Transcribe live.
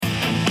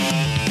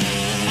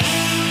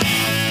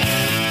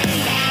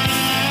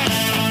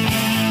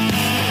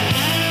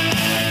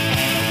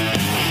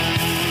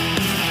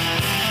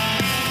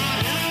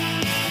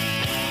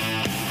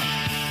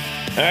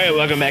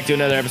welcome back to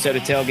another episode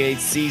of Tailgate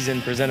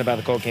Season presented by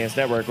the Cold Cans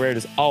Network, where it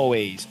is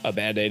always a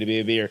bad day to be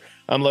a beer.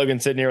 I'm Logan,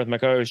 sitting here with my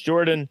co-host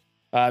Jordan.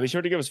 Be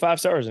sure to give us 5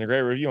 stars and a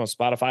great review on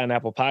Spotify and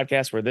Apple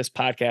Podcasts, where this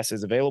podcast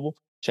is available.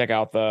 Check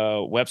out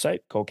the website,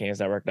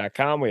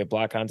 coldcansnetwork.com. We have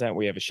blog content.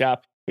 We have a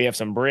shop. We have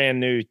some brand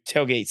new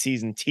Tailgate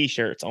Season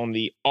t-shirts on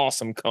the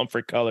awesome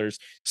comfort colors,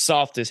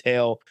 soft as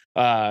hell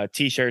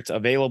t-shirts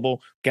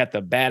available. Got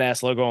the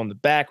badass logo on the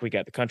back. We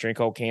got the Country and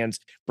Cold Cans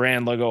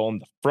brand logo on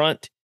the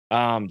front.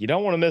 You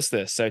don't want to miss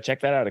this. So check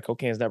that out at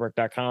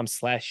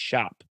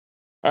coldcansnetwork.com/shop.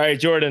 All right,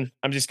 Jordan,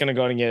 I'm just going to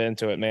go and get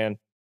into it, man.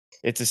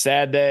 It's a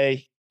sad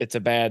day. It's a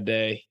bad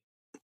day.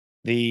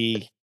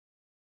 The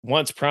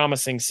once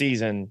promising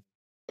season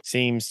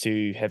seems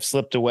to have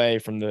slipped away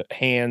from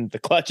the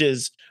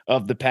clutches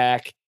of the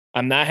pack.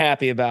 I'm not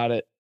happy about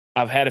it.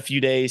 I've had a few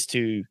days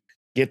to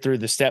get through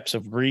the steps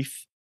of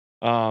grief.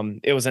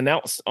 It was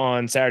announced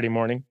on Saturday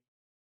morning.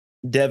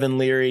 Devin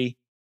Leary,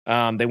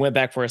 they went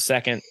back for a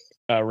second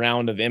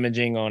round of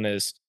imaging on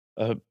his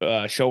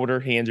shoulder.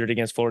 He injured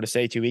against Florida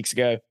State 2 weeks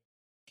ago.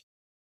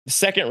 The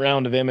second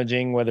round of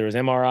imaging, whether it was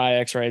MRI,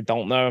 X-ray,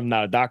 don't know. I'm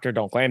not a doctor,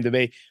 don't claim to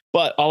be.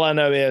 But all I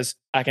know is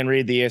I can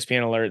read the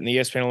ESPN alert, and the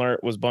ESPN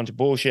alert was a bunch of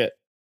bullshit.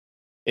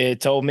 It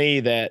told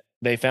me that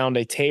they found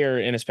a tear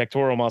in his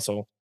pectoral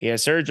muscle. He had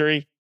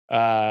surgery,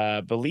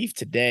 I believe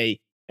today.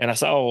 And I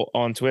saw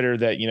on Twitter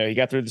that, he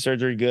got through the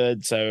surgery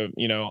good. So,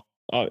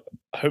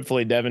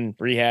 hopefully Devin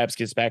rehabs,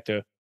 gets back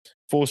to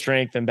full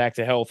strength and back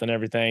to health and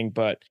everything.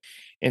 But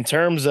in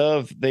terms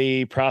of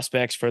the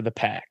prospects for the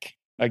pack,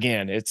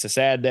 again, it's a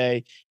sad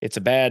day. It's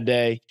a bad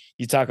day.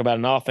 You talk about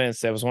an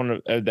offense that was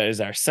that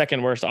is our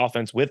second worst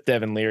offense with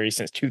Devin Leary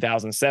since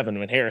 2007,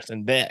 when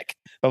Harrison Beck,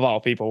 of all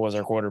people, was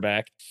our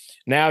quarterback.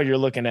 Now you're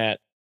looking at,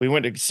 we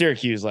went to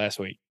Syracuse last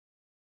week.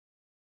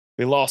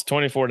 We lost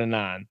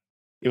 24-9.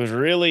 It was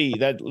really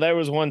there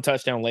was one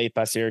touchdown late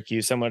by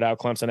Syracuse, similar to how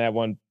Clemson had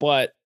one,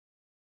 but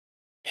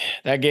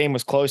that game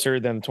was closer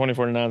than the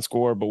 24-9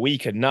 score, but we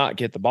could not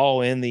get the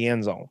ball in the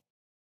end zone.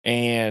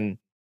 And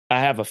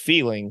I have a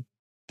feeling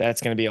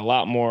that's going to be a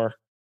lot more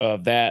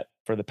of that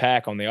for the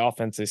pack on the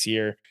offense this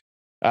year.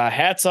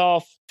 Hats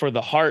off for the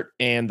heart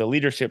and the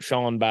leadership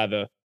shown by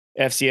the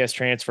FCS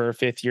transfer,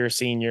 fifth-year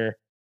senior,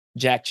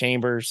 Jack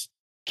Chambers.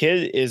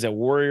 Kid is a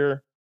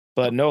warrior,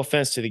 but no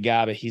offense to the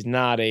guy, but he's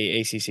not a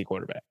ACC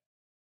quarterback.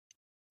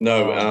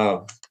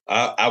 No,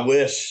 I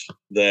wish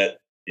that,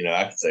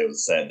 I could say it was a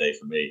sad day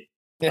for me.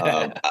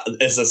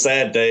 It's a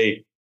sad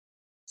day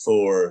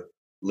for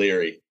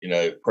Leary.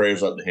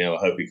 Prayers up to him. I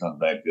hope he comes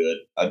back good.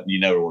 You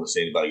never want to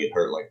see anybody get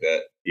hurt like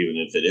that, even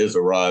if it is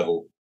a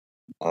rival.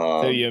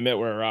 So you admit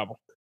we're a rival?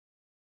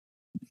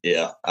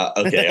 Yeah.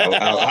 Okay.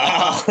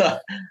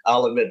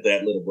 I'll admit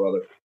that, little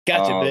brother.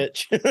 Gotcha,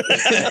 bitch.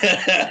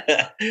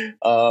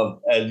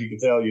 As you can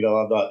tell, I'm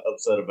not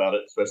upset about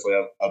it, especially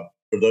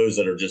for those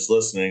that are just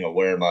listening. I'm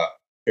wearing my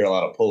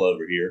Carolina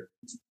pullover here.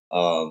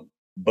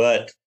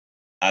 But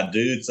I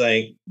do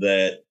think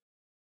that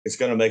it's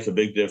going to make a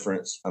big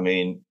difference. I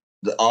mean,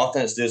 the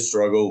offense did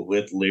struggle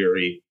with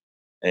Leary,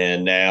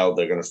 and now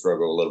they're going to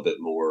struggle a little bit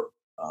more.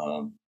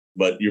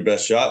 But your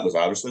best shot was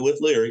obviously with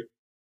Leary.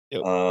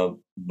 Yep.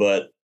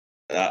 But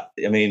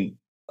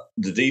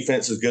the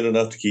defense is good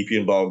enough to keep you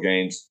in ball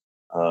games.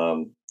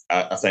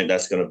 I think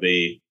that's going to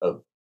be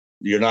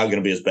you're not going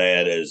to be as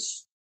bad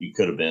as you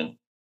could have been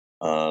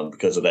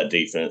because of that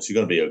defense. You're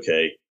going to be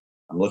okay.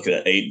 I'm looking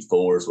at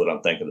 8-4 is what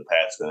I'm thinking the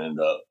Pats going to end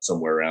up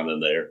somewhere around in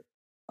there.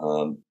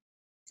 Oh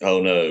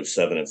no,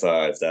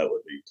 7-5, that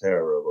would be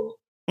terrible.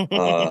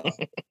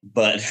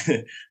 But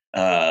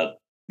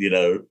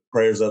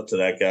prayers up to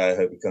that guy.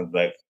 Hope he comes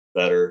back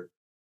better.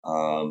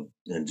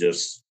 And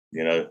just,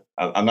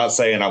 I'm not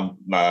saying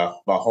my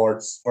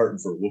heart's hurting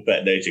for Whoop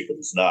That Nation, because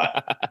it's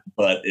not.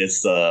 But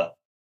it's sad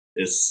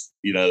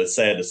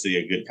to see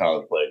a good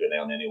college player go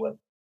down anyway.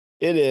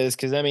 It is,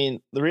 because the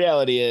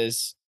reality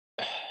is,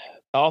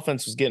 the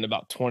offense was getting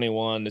about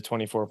 21 to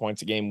 24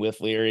 points a game with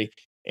Leary.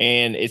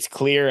 And it's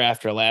clear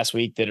after last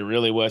week that it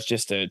really was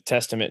just a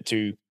testament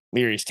to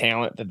Leary's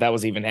talent that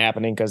was even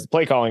happening, because the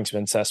play calling's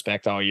been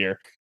suspect all year.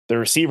 The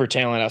receiver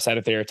talent outside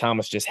of Thayer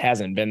Thomas just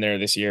hasn't been there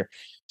this year.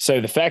 So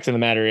the fact of the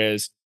matter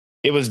is,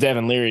 it was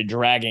Devin Leary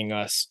dragging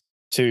us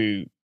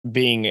to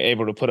being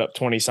able to put up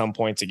 20-some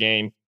points a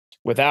game.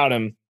 Without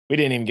him, we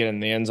didn't even get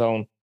in the end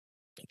zone.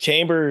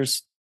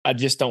 Chambers, I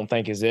just don't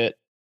think is it.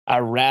 I'd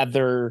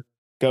rather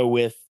go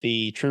with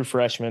the true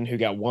freshman who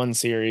got one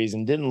series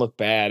and didn't look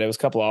bad. It was a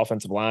couple of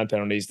offensive line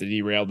penalties that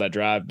derailed that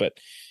drive, but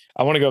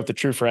I want to go with the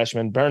true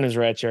freshman, burn his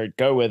red shirt,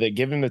 go with it,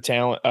 give him the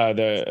talent,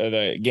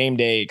 the game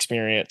day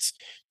experience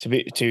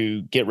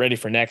to get ready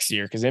for next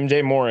year. Because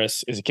MJ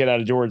Morris is a kid out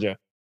of Georgia.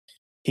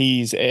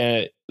 He's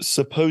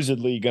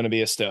supposedly going to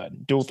be a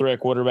stud, dual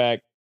threat quarterback.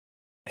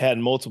 Had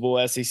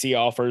multiple SEC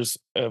offers,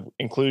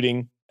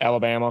 including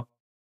Alabama.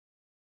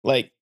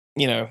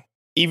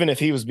 Even if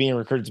he was being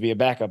recruited to be a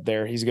backup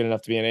there, he's good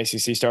enough to be an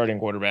ACC starting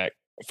quarterback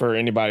for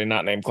anybody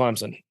not named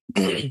Clemson.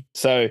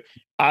 So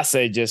I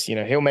say just,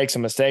 he'll make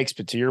some mistakes,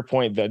 but to your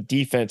point, the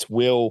defense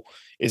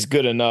is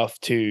good enough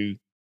to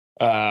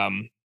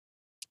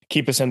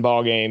keep us in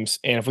ball games.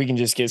 And if we can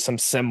just get some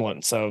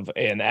semblance of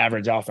an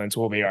average offense,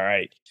 we'll be all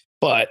right.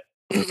 But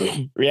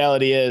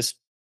reality is,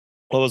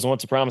 what was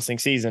once a promising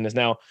season is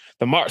now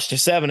the march to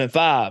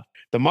 7-5,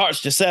 the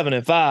march to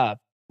 7-5,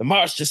 the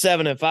march to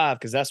 7-5,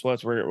 because that's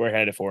what we're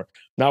headed for.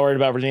 Not worried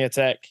about Virginia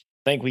Tech.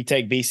 Think we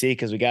take BC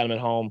because we got them at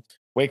home.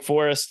 Wake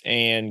Forest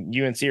and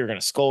UNC are going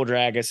to skull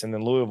drag us, and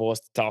then Louisville is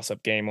the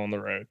toss-up game on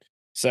the road.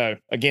 So,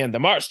 again, the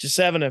march to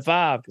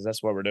 7-5, because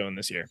that's what we're doing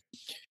this year.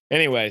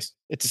 Anyways,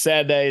 it's a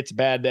sad day. It's a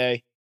bad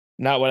day.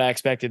 Not what I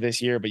expected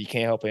this year, but you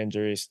can't help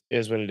injuries. It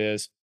is what it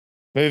is.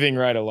 Moving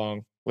right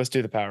along. Let's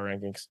do the power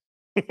rankings.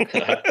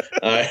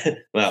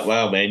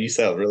 Wow, man, you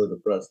sound really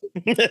depressed.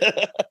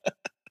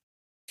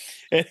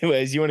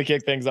 Anyways, you want to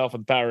kick things off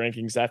with the power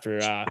rankings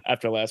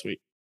after last week?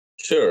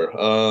 Sure.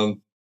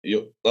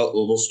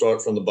 We'll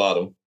start from the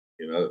bottom.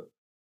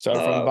 Start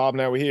from the bottom.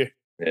 Now we're here.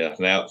 Yeah.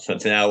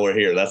 Now we're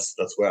here. That's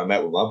where I'm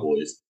at with my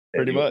boys.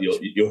 Pretty much.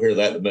 You'll hear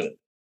that in a minute.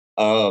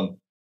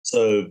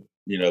 So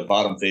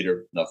bottom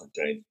feeder, nothing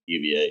changed.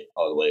 UVA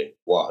all the way.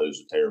 Wahoos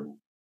are terrible.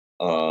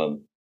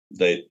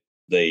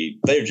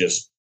 They're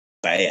just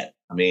bad.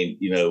 I mean,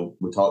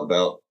 we talked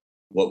about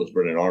what was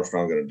Brennan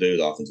Armstrong going to do,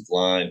 the offensive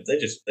line.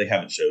 They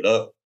haven't showed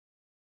up.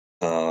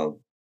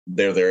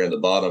 They're there in the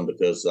bottom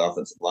because the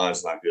offensive line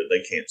is not good.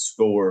 They can't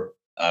score.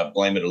 I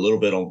blame it a little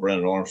bit on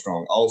Brennan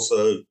Armstrong.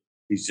 Also,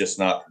 he's just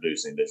not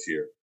producing this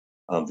year.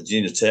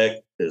 Virginia Tech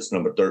is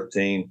number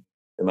 13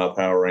 in my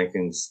power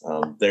rankings.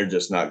 They're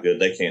just not good.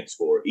 They can't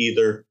score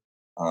either.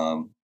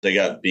 They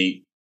got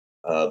beat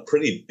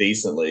pretty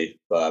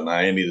decently by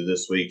Miami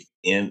this week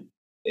in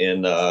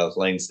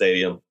Lane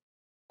Stadium.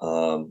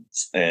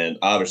 And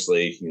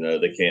obviously,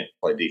 they can't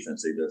play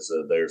defense either.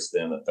 So they're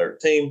still at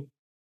 13.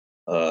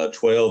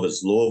 12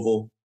 is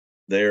Louisville.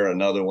 They're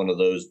another one of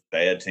those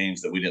bad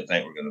teams that we didn't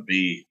think were going to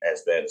be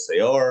as bad as they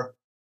are.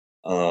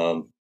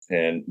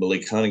 And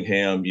Malik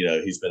Cunningham,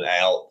 he's been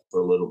out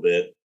for a little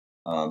bit.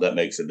 That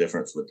makes a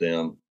difference with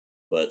them.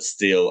 But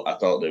still, I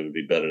thought they would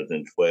be better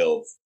than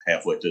 12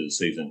 halfway through the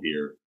season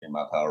here in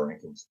my power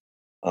rankings.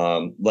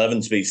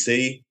 11's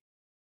BC.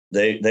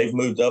 They've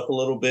moved up a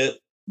little bit.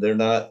 They're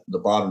not the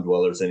bottom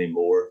dwellers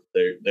anymore.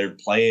 They're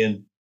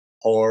playing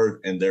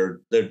hard and they're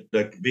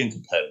being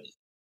competitive.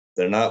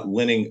 They're not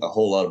winning a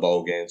whole lot of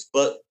ball games,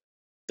 but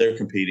they're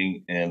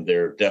competing and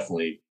they're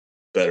definitely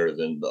better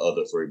than the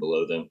other three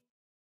below them.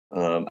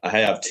 I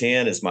have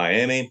 10 as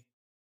Miami.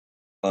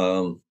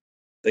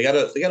 They got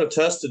a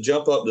test to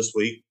jump up this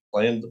week,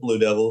 playing the Blue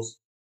Devils.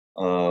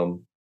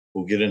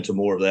 We'll get into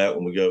more of that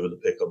when we go over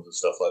the pick'ems and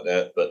stuff like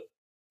that. But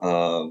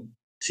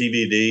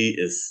TBD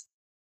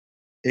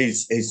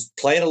he's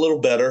playing a little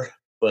better,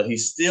 but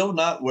he's still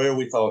not where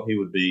we thought he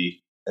would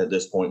be at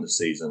this point in the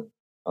season.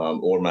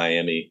 Or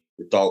Miami.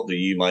 We thought the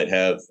U might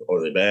have.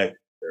 Are they back?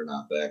 They're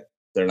not back.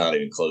 They're not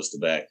even close to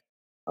back.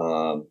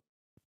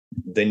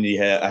 Then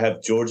I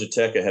have Georgia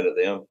Tech ahead of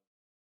them.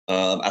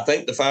 I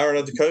think the firing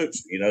of the coach,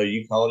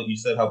 you called it, you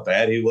said how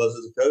bad he was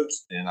as a coach,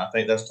 and I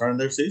think that's turned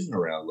their season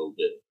around a little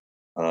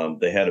bit.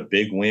 They had a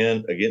big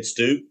win against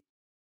Duke.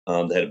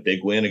 They had a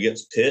big win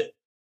against Pitt.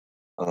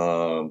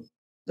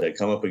 They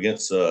come up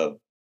against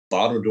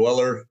bottom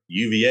dweller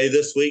UVA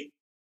this week.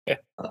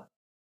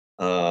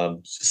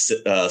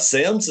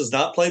 Sims has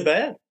not played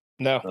bad.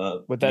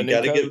 No, with that you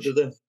got to give it to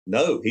them.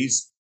 No,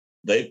 he's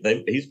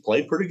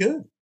played pretty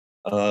good.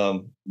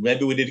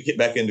 Maybe we need to get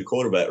back into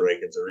quarterback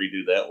rankings and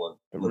redo that one.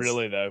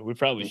 Really, though, we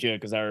probably should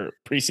because our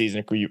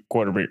preseason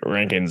quarterback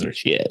rankings are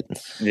shit.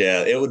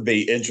 Yeah, it would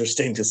be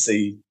interesting to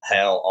see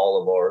how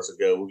all of ours will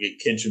go. We'll get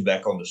Kenshin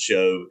back on the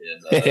show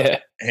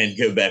and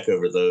go back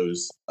over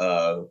those.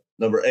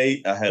 Number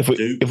 8, I have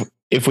Duke.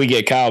 If we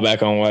get Kyle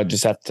back on, we'll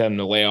just have to tell him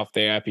to lay off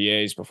the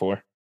IPAs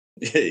before.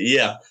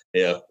 Yeah.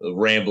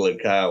 Rambling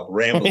Kyle.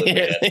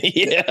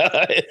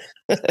 Yeah.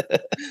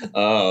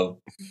 No,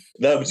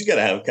 but you got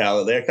to have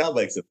Kyle in there. Kyle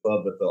makes it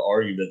fun with the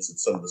arguments and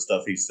some of the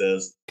stuff he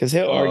says. Because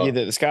he'll argue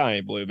that the sky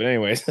ain't blue. But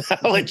anyways,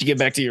 I'll let you get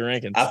back to your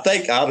rankings. I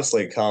think,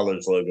 honestly,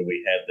 college Logan,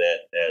 we had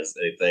that as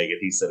a thing, and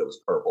he said it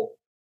was purple.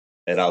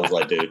 And I was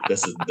like, dude,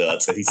 this is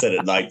nuts. And he said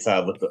at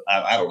nighttime with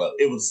I don't know.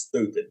 It was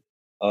stupid.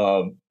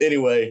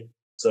 Anyway,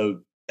 so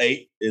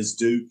 8 is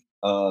Duke.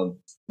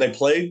 They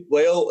played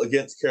well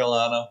against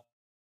Carolina.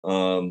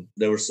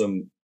 There were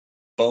some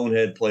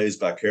bonehead plays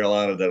by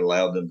Carolina that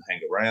allowed them to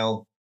hang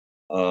around.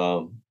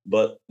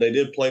 But they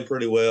did play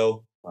pretty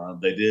well.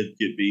 They did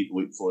get beat the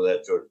week before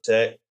that, Georgia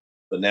Tech.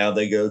 But now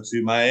they go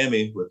to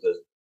Miami with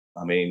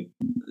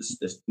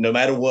it's no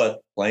matter what,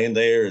 playing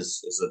there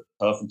is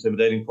a tough,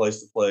 intimidating place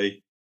to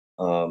play.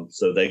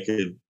 So they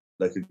could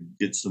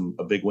get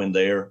a big win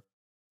there.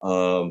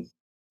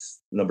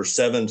 Number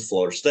 7,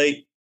 Florida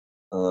State.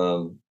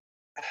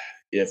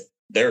 If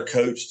their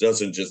coach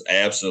doesn't just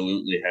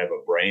absolutely have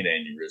a brain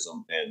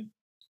aneurysm and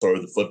throw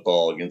the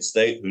football against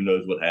State, who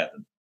knows what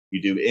happened?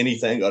 You do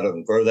anything other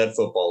than throw that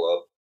football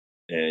up,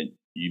 and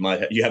you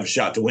have a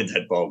shot to win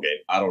that ball game.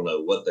 I don't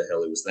know what the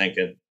hell he was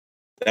thinking.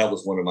 That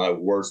was one of my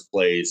worst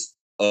plays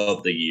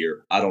of the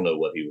year. I don't know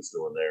what he was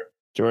doing there.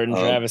 Jordan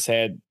Travis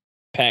had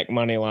pack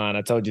money line.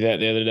 I told you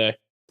that the other day.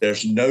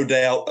 There's no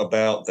doubt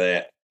about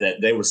that. That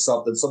there was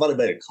something. Somebody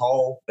made a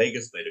call.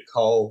 Vegas made a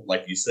call,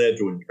 like you said.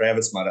 Jordan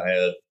Travis might have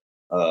had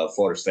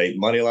Florida State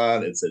money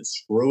line and said,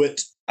 "Screw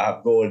it,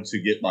 I'm going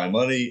to get my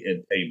money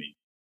and pay me."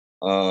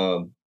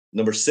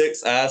 Number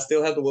 6, I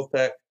still have the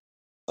Wolfpack.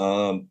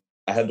 I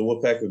had the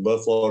Wolfpack with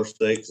both Florida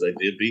State because they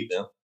did beat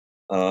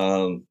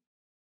them.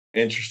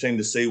 Interesting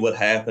to see what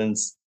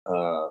happens.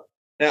 Now,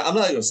 I'm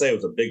not going to say it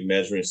was a big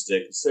measuring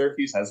stick.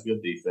 Syracuse has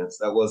good defense.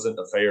 That wasn't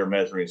a fair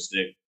measuring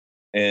stick.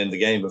 And the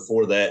game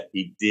before that,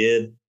 he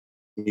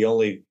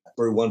only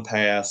threw one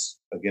pass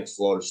against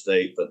Florida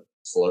State, but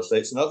Florida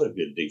State's another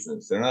good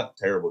defense. They're not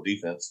terrible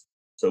defense.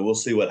 So we'll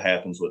see what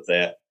happens with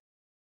that.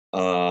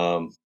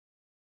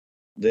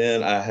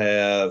 Then I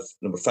have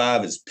number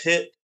 5 is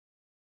Pitt.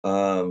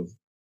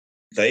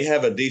 They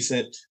have a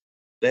decent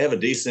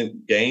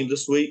game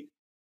this week.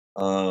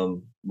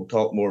 We'll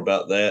talk more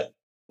about that.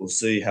 We'll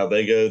see how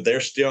they go.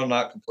 They're still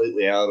not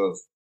completely out of,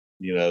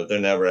 they're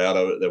never out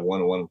of it. They're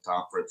 1-1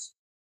 conference.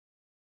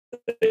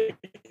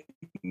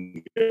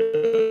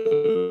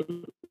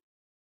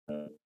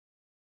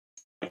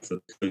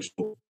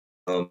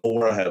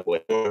 Or I have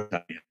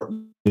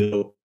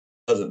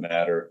doesn't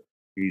matter.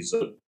 He's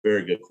a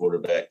very good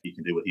quarterback. He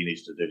can do what he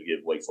needs to do to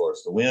get Wake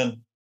Forest to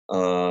win.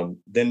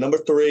 Then number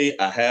 3,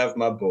 I have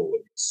my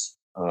boys.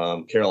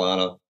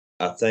 Carolina,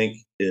 I think,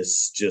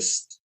 is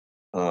just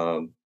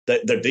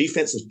their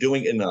defense is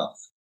doing enough.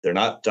 They're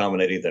not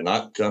dominating. They're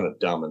not going to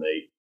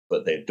dominate,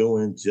 but they're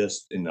doing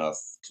just enough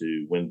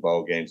to win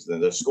ball games. And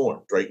then they're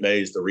scoring. Drake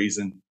May is the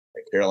reason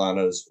that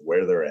Carolina's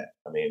where they're at.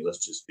 I mean,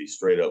 let's just be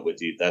straight up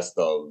with you. That's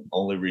the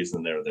only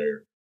reason they're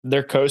there.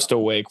 They're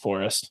coastal Wake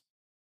Forest.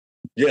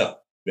 Yeah,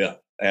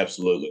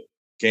 absolutely.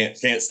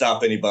 Can't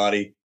stop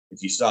anybody.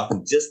 If you stop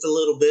them just a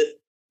little bit,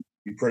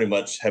 you pretty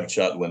much have a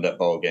shot to win that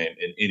ball game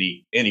in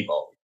any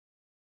ball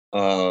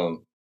game.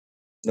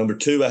 Number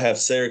 2, I have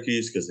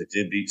Syracuse because they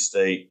did beat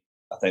State.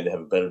 I think they have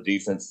a better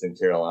defense than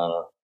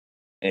Carolina.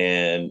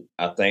 And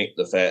I think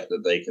the fact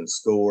that they can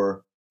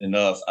score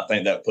enough, I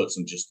think that puts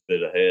them just a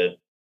bit ahead.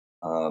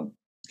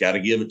 Got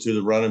to give it to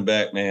the running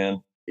back, man.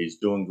 He's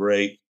doing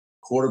great.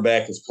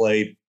 Quarterback has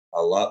played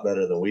a lot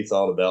better than we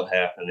thought about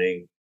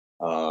happening.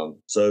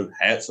 So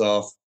hats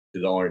off to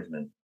the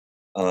Orangemen.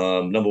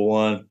 Number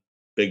 1,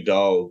 big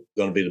dog,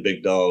 going to be the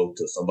big dog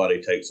till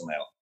somebody takes them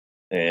out.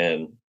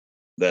 And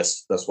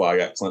that's why I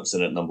got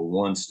Clemson at number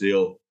 1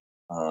 still.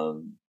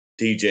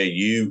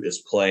 DJU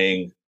is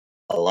playing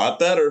a lot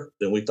better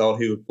than we thought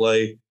he would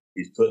play.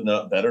 He's putting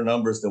up better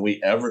numbers than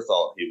we ever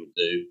thought he would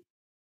do.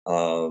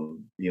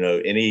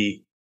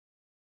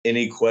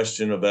 Any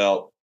question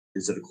about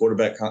is it a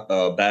quarterback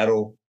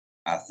battle,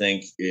 I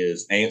think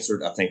is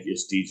answered. I think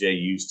it's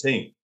DJU's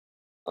team.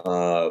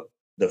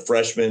 The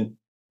freshman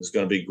is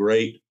going to be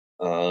great,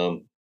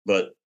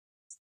 but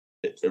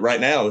right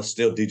now it's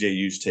still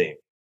DJU's team.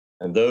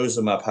 And those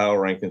are my power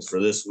rankings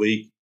for this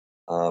week.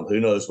 Who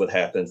knows what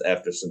happens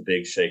after some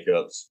big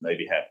shakeups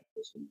maybe happen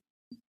this week.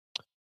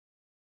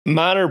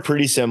 Mine are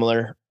pretty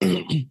similar.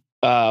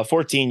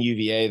 14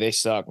 UVA, they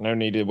suck. No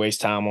need to waste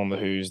time on the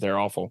Who's. They're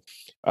awful.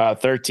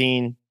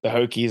 13, the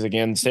Hokies.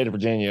 Again, the state of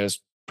Virginia is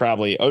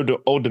probably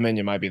Old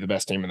Dominion might be the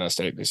best team in that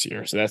state this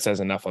year. So that says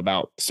enough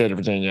about the state of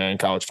Virginia and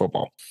college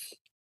football.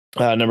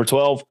 Number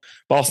 12,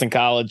 Boston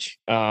College.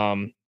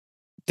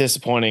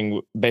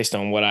 Disappointing based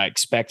on what I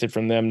expected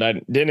from them. I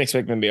didn't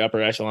expect them to be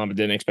upper echelon, but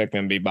didn't expect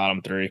them to be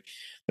bottom 3.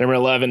 Number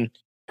 11,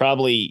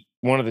 probably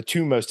one of the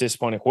 2 most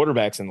disappointing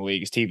quarterbacks in the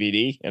league is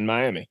TVD in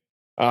Miami.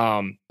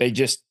 They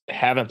just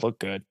haven't looked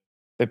good.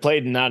 They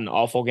played not an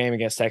awful game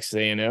against Texas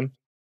A&M,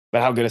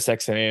 but how good is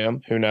Texas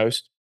A&M? Who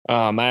knows?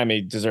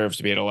 Miami deserves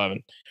to be at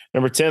 11.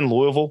 Number 10,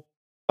 Louisville.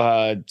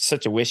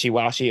 Such a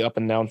wishy-washy up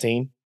and down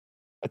team.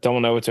 I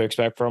don't know what to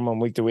expect from them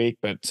week to week,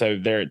 but so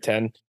they're at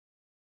 10.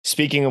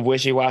 Speaking of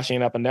wishy-washy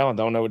and up and down, I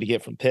don't know what to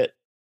get from Pitt.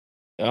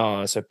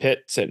 So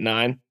Pitt's at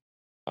 9.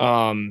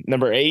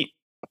 Number 8,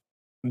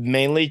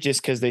 mainly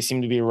just because they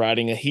seem to be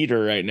riding a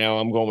heater right now,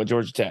 I'm going with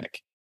Georgia Tech.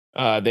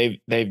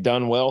 They've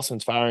done well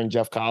since firing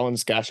Jeff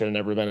Collins. Guy should have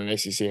never been an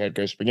ACC head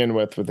coach to begin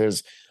with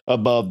his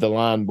above the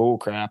line bull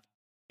crap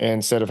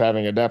instead of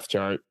having a depth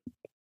chart.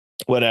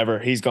 Whatever,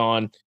 he's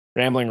gone.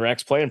 Rambling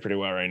Rex playing pretty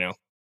well right now.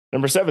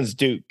 Number 7 is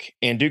Duke,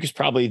 and Duke is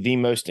probably the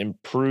most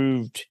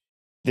improved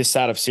this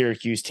side of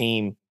Syracuse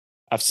team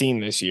I've seen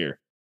this year.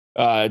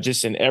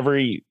 Just in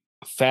every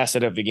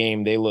facet of the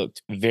game, they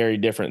looked very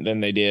different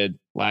than they did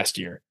last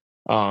year.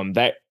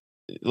 That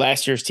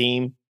last year's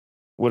team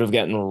would have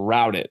gotten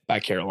routed by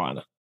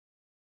Carolina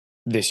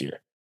this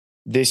year.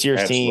 This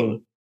year's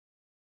team,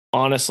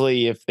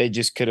 honestly, if they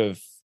just could have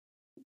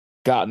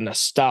gotten a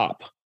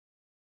stop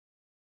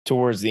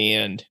towards the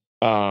end,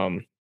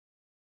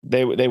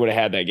 they would have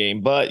had that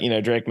game. But,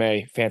 Drake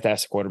May,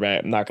 fantastic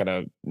quarterback. I'm not going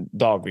to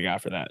dog the guy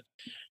for that.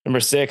 Number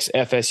 6,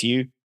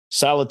 FSU,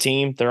 solid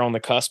team. They're on the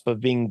cusp of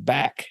being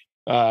back,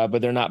 but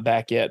they're not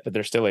back yet, but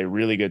they're still a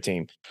really good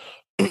team.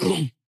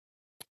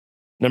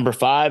 Number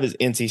 5 is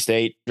NC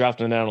State, dropped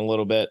them down a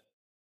little bit.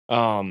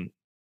 I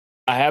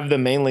have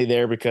them mainly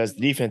there because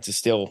the defense is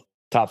still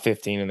top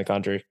 15 in the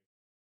country.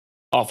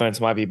 offense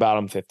might be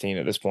bottom 15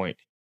 at this point,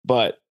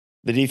 but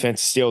the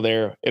defense is still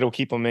there. It'll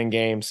keep them in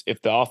games.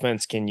 If the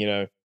offense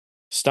can,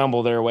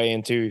 stumble their way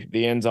into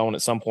the end zone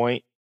at some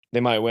point, they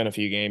might win a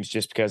few games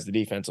just because the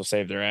defense will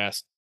save their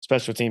ass.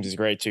 Special teams is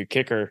great too.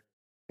 Kicker,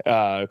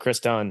 Chris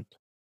Dunn,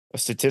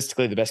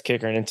 statistically the best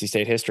kicker in NC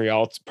State history,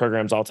 all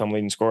programs all-time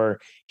leading scorer.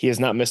 He has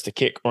not missed a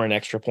kick or an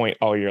extra point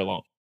all year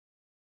long.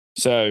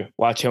 So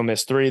watch him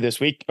miss 3 this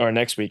week or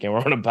next week, and we're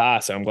on a bye.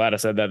 So I'm glad I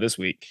said that this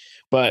week.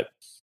 But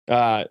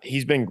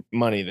he's been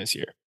money this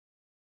year.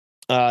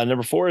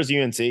 Number 4 is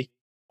UNC.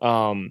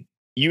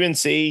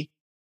 UNC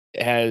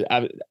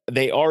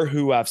they are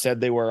who I've said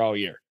they were all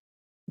year.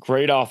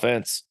 Great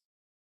offense,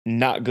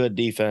 not good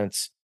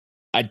defense.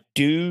 I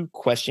do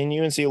question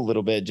UNC a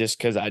little bit just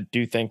because I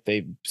do think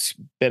they've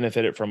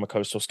benefited from a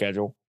coastal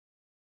schedule.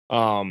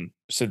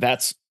 So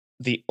that's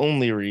the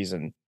only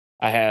reason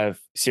I have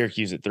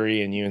Syracuse at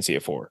 3 and UNC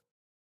at 4.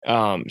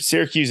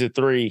 Syracuse at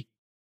 3,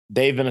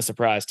 they've been a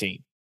surprise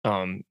team.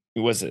 They're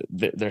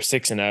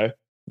 6-0,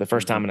 the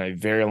first time in a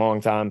very long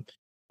time.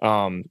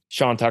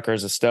 Sean Tucker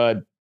is a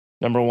stud,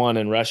 number 1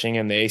 in rushing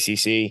in the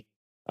ACC.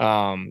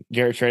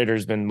 Garrett Trader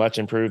has been much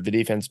improved. The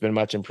defense has been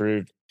much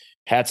improved.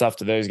 Hats off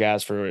to those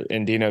guys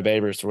and Dino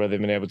Babers for what they've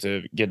been able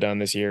to get done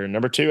this year.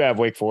 Number 2, I have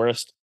Wake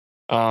Forest.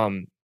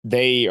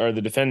 They are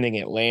the defending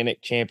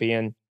Atlantic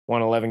champion,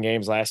 won 11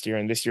 games last year,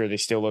 and this year they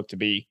still look to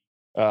be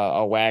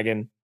a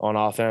wagon on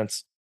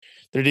offense.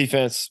 Their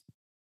defense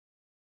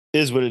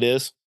is what it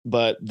is,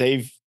 but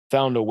they've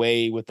found a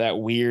way with that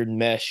weird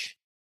mesh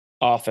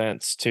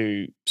offense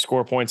to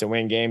score points and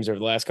win games over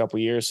the last couple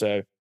of years.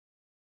 So,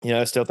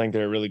 I still think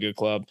they're a really good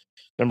club.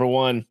 Number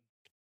 1,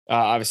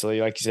 obviously,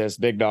 like you said, it's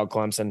big dog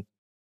Clemson.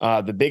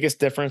 The biggest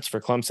difference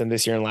for Clemson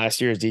this year and last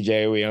year is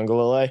DJ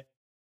Uiagalelei.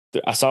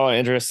 I saw an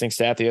interesting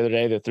stat the other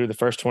day that through the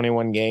first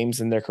 21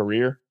 games in their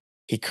career,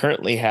 he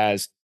currently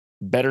has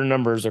better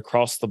numbers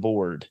across the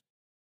board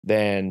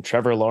than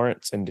Trevor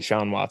Lawrence and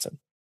Deshaun Watson.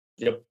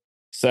 Yep.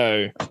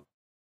 So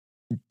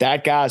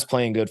that guy's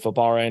playing good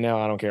football right now.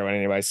 I don't care what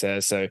anybody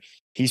says. So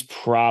he's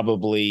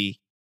probably,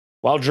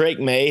 while Drake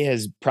May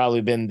has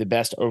probably been the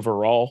best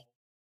overall,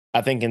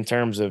 I think in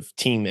terms of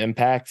team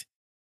impact,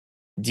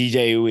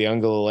 DJ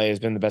Uiagalelei has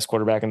been the best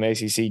quarterback in the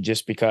ACC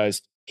just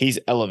because he's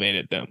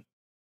elevated them.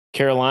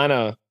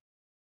 Carolina,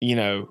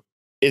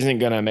 isn't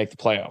going to make the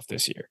playoff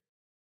this year,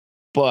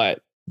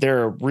 but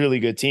they're a really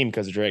good team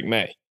because of Drake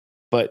May.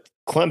 But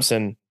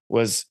Clemson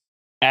was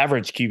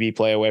average QB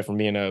play away from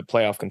being a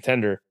playoff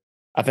contender.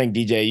 I think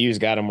DJU's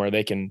got them where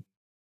they can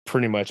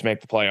pretty much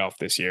make the playoff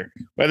this year.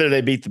 Whether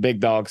they beat the big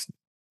dogs,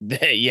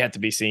 yet to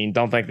be seen.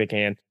 Don't think they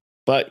can,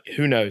 but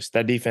who knows?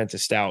 That defense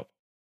is stout.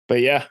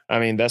 But yeah,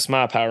 that's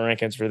my power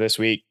rankings for this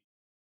week.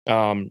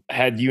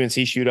 Had UNC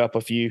shoot up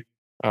a few.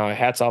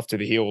 Hats off to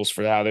the Heels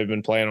for how they've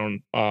been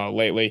playing on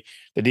lately.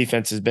 The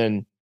defense has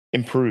been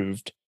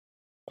improved.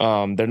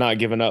 They're not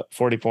giving up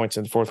 40 points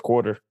in the fourth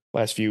quarter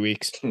last few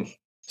weeks.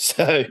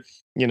 So,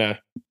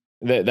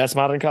 that's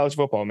modern college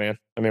football, man.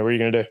 What are you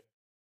going to do?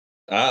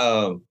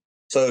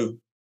 So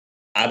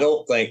I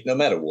don't think, no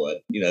matter what,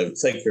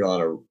 say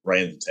Carolina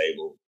ran the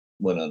table,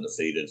 went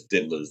undefeated,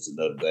 didn't lose to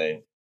Notre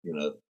Dame, we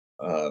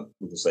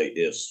can say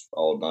ifs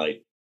all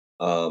night.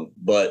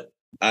 But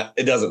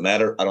it doesn't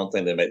matter. I don't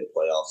think they make the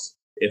playoffs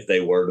if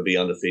they were to be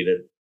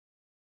undefeated,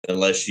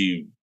 unless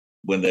you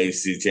win the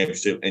ACC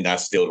championship, and I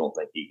still don't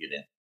think you get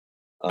in.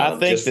 I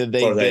think that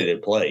they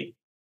did play.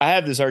 I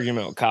have this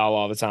argument with Kyle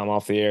all the time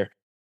off the air.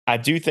 I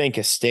do think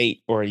a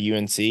state or a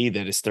UNC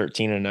that is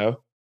 13-0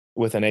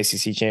 with an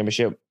ACC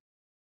championship,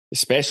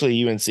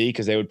 especially UNC,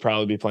 because they would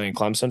probably be playing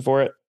Clemson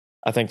for it,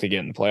 I think they get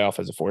in the playoff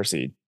as a 4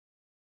 seed.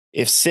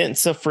 If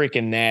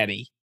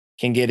Cincinnati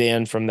can get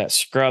in from that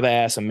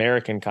scrub-ass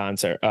American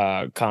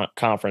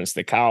conference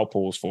that Kyle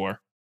pulls for,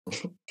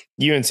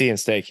 UNC and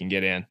State can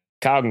get in.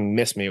 Kyle can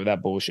miss me with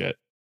that bullshit.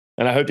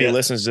 And I hope he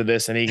listens to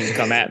this and he can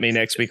come at me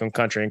next week on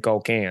Country and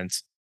Cold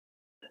Cans.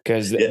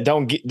 Because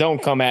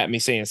don't come at me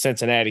saying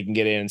Cincinnati can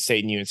get in and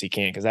State and UNC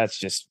can't, because that's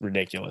just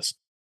ridiculous.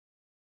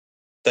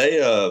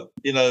 They,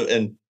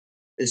 and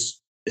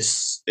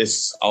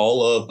it's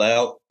all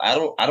about. I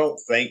don't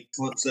think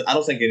Clemson. I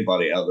don't think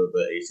anybody other than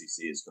the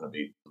ACC is going to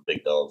be the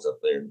big dogs up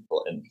there in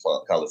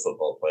college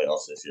football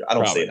playoffs this year. I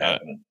don't see it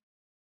happening.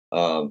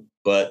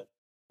 But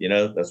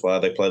that's why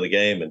they play the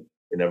game, and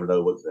you never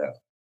know what's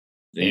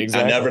happening.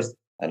 Exactly.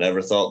 I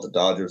never thought the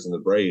Dodgers and the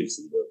Braves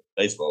and the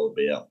baseball would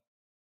be out.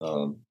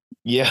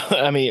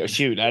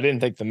 Shoot, I didn't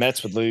think the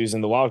Mets would lose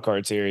in the wild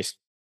card series.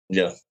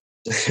 Yeah.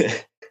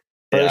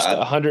 First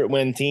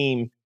 100-win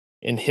team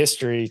in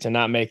history to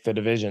not make the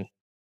division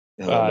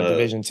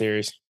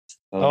series.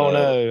 Oh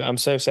no, I'm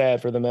so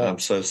sad for the Mets. I'm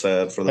so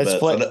sad for the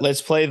Mets.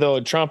 Let's play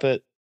the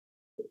trumpet.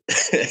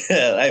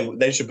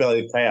 They should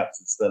play taps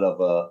instead of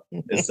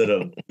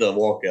the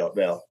walkout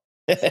now.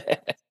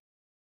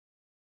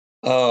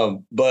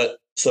 But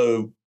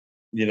so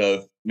me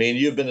and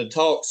you have been in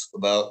talks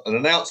about an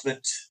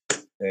announcement,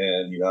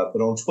 and I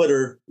put on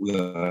Twitter we're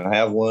gonna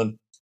have one,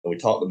 and we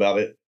talked about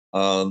it.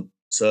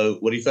 So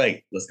what do you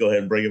think? Let's go ahead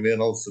and bring him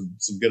in on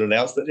some good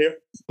announcement here.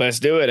 Let's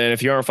do it. And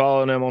if you aren't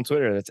following him on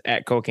Twitter, that's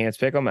at Cole Cans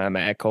Pick'em. I'm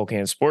at Cole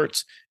Cans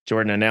Sports.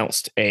 Jordan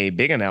announced a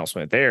big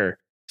announcement there.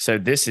 So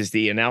this is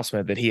the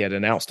announcement that he had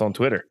announced on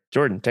Twitter.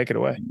 Jordan, take it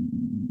away.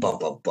 Bum,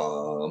 bum,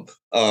 bum.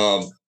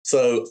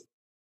 So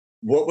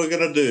what we're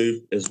going to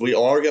do is we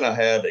are going to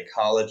have a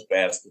college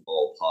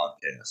basketball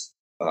podcast.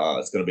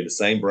 It's going to be the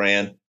same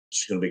brand.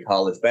 It's going to be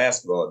college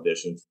basketball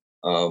edition.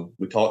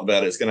 We talked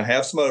about it. It's going to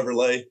have some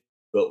overlay,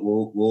 but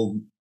we'll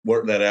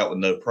work that out with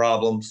no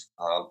problems.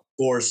 Of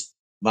course,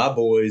 my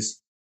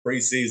boys,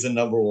 preseason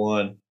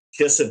 #1,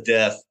 kiss of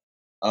death.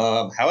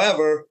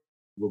 However,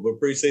 we're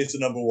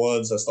preseason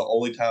 #1s. That's the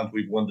only time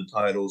we've won the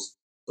titles.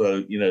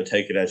 So,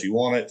 take it as you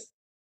want it.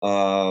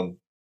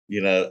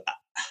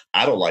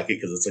 I don't like it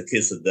because it's a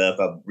kiss of death.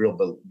 I'm a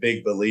real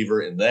big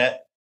believer in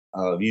that.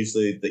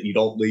 Usually that you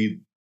don't lead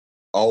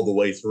all the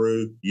way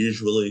through,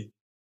 usually,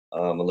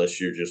 unless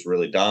you're just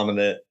really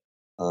dominant.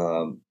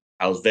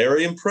 I was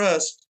very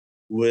impressed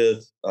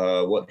with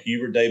what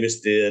Hubert Davis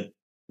did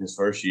his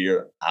first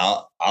year.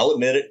 I'll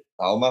admit it.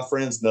 All my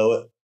friends know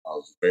it. I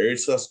was very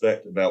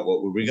suspect about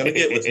what were we going to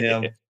get with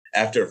him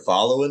after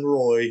following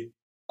Roy.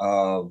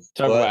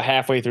 About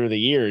halfway through the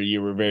year,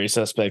 you were very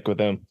suspect with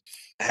him.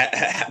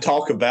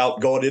 Talk about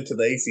going into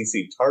the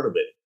ACC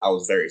tournament. I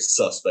was very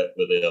suspect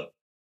with him.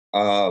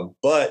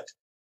 But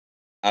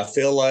I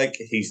feel like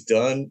he's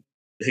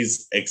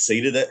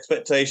exceeded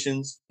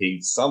expectations. He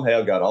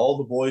somehow got all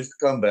the boys to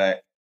come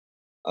back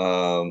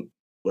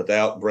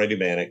without Brady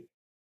Manek.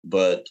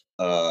 But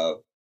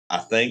I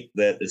think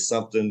that is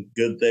something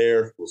good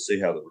there. We'll see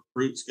how the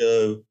recruits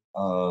go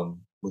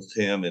with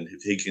him and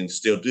if he can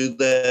still do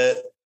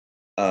that.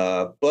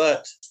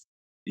 But,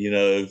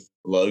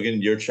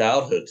 Logan, your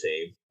childhood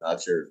team,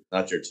 not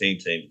your team,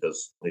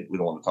 because we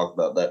don't want to talk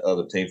about that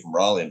other team from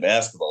Raleigh in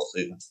basketball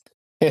season.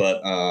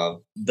 But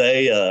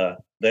they're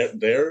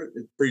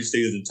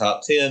preseason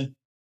top 10.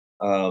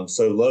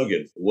 So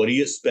Logan, what do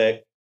you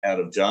expect out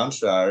of Jon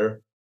Scheyer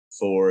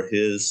for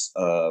his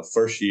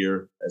first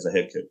year as a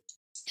head coach?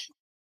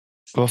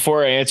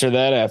 Before I answer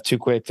that, I have two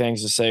quick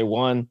things to say.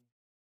 One,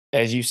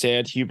 as you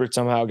said, Hubert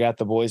somehow got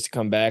the boys to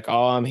come back.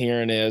 All I'm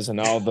hearing is, and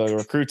all the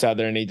recruits out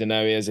there need to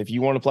know is, if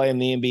you want to play in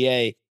the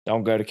NBA,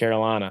 don't go to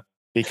Carolina,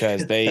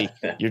 because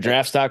your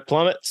draft stock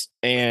plummets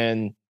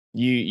and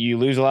you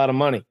lose a lot of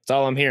money. That's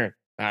all I'm hearing.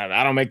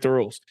 I don't make the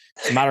rules.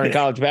 It's modern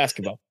college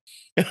basketball.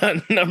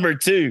 Number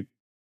two,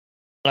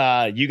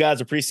 you guys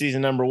are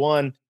preseason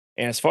 #1.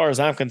 And as far as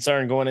I'm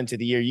concerned, going into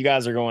the year, you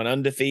guys are going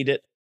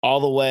undefeated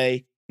all the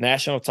way,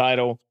 national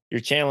title. You're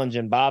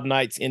challenging Bob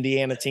Knight's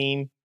Indiana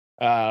team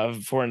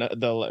for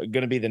going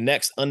to be the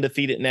next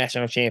undefeated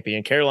national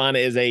champion. Carolina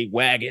is a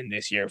wagon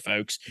this year,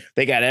 folks.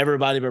 They got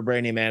everybody but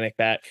Brady Manek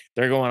back.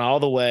 They're going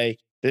all the way.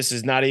 This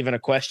is not even a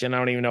question. I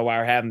don't even know why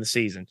we're having the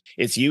season.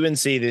 It's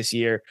UNC this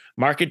year.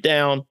 Mark it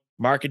down,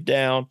 mark it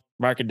down,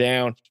 mark it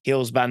down.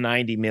 Hills by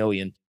 90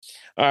 million.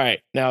 All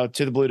right, now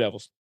to the Blue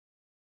Devils.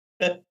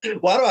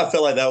 Why do I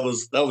feel like that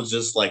was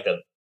just like a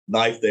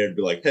knife there to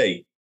be like,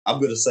 hey, I'm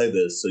going to say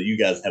this so you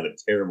guys have a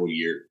terrible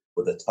year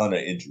with a ton of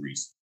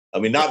injuries. I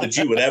mean, not that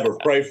you would ever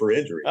pray for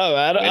injury. Oh,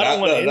 I don't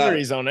want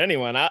injuries on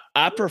anyone.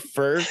 I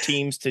prefer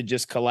teams to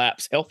just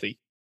collapse healthy.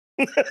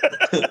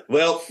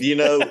 Well,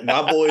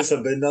 my boys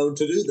have been known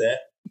to do that.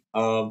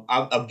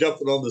 I'm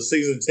jumping on the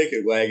season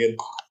ticket wagon.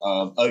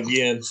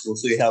 Again, we'll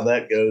see how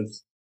that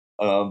goes.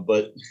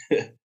 But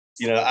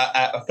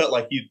I felt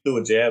like you threw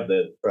a jab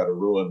there to try to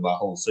ruin my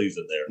whole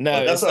season there.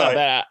 No, that's not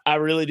bad. I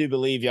really do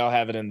believe y'all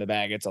have it in the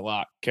bag. It's a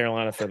lock.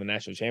 Carolina for the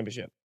national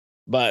championship.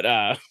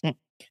 But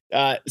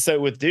so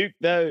with Duke,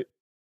 though,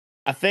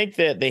 I think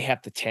that they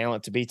have the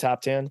talent to be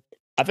top 10.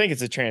 I think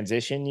it's a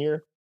transition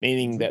year,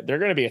 meaning that they're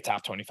going to be a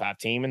top 25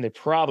 team, and they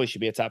probably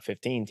should be a top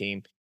 15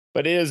 team.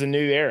 But it is a new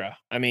era.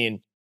 I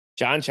mean,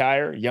 Jon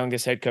Scheyer,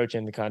 youngest head coach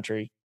in the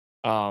country,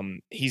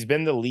 he's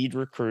been the lead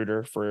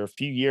recruiter for a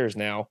few years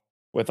now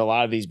with a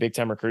lot of these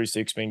big-time recruits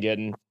Duke's been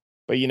getting.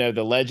 But,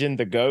 the legend,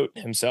 the GOAT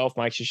himself,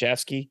 Mike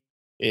Krzyzewski,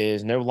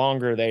 is no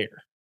longer there.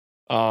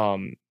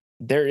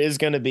 There is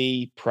going to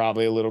be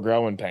probably a little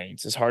growing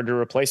pains. It's hard to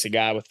replace a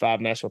guy with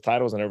 5 national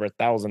titles and over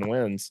 1,000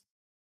 wins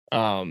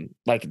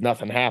like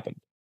nothing happened.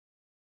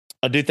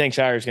 I do think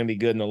Scheyer is going to be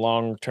good in the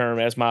long term.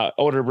 As my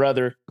older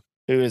brother,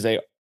 who is a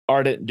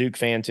ardent Duke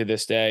fan to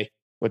this day,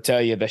 would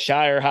tell you, the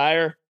Scheyer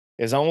hire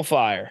is on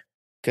fire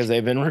because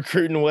they've been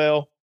recruiting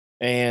well.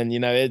 And,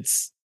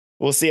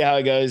 we'll see how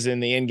it goes in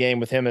the end game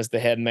with him as the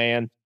head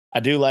man. I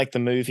do like the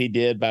move he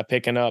did by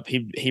picking up.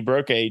 He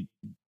broke a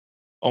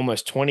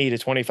almost 20 to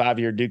 25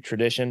 year Duke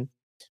tradition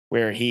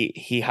where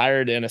he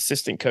hired an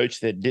assistant coach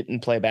that didn't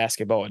play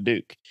basketball at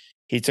Duke.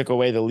 He took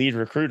away the lead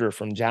recruiter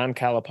from John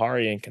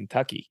Calipari in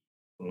Kentucky.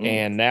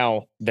 And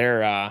now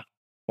they're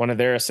one of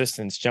their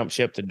assistants jumped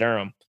ship to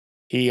Durham.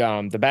 The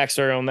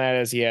backstory on that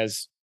is he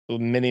has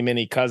many,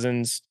 many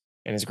cousins,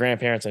 and his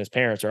grandparents and his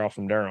parents are all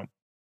from Durham.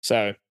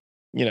 So,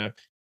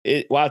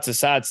 while it's a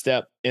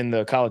sidestep in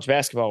the college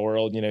basketball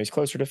world, he's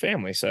closer to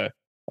family. So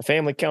a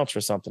family counts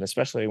for something,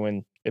 especially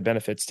when it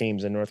benefits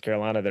teams in North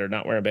Carolina that are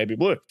not wearing baby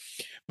blue.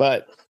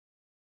 But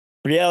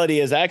reality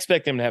is I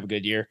expect them to have a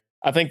good year.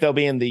 I think they'll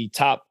be in the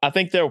top. I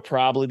think they'll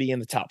probably be in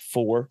the top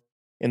 4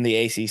 in the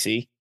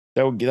ACC.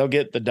 They'll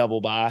get the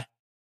double bye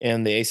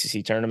in the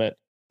ACC tournament.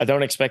 I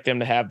don't expect them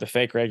to have the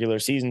fake regular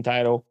season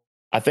title.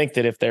 I think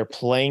that if they're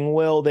playing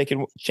well, they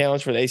can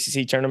challenge for the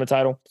ACC tournament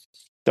title.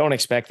 Don't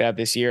expect that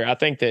this year. I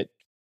think that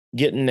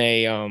getting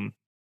a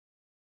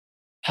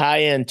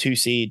high-end 2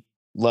 seed,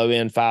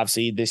 low-end 5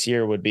 seed this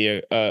year would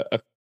be a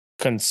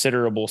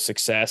considerable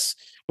success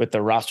with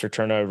the roster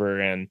turnover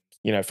and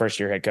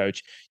first-year head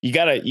coach. You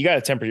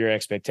gotta temper your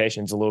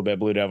expectations a little bit,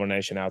 Blue Devil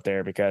Nation out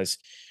there, because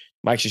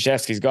Mike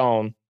Krzyzewski's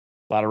gone.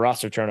 A lot of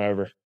roster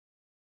turnover.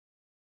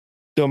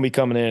 Don't be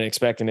coming in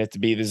expecting it to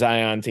be the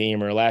Zion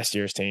team or last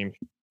year's team.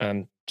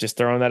 I'm just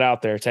throwing that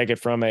out there. Take it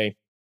from a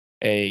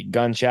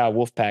gun-shy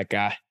Wolfpack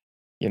guy.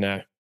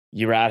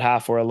 You ride high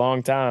for a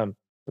long time,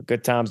 but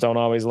good times don't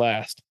always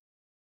last.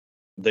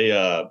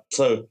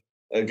 So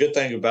a good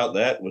thing about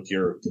that with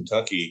your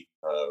Kentucky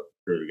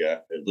recruiter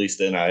guy, at least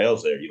the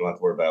NIL's there. You don't have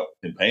to worry about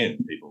him paying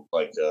people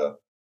like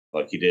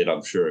he did,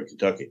 I'm sure, in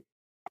Kentucky.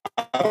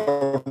 I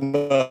don't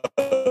know.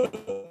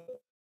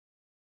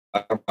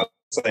 I'm not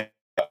saying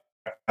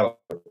how,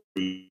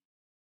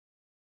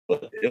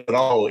 but it would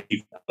all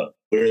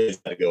where it's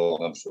going to go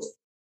on, I'm sure.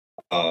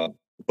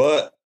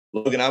 But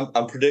Logan,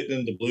 I'm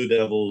predicting the Blue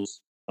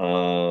Devils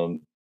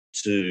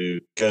to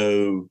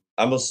go.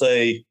 I'm gonna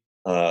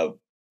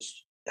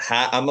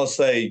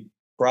say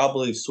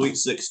probably Sweet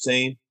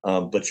 16.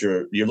 But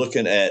you're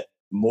looking at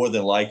more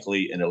than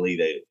likely an Elite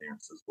Eight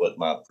appearance is what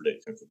my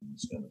prediction for them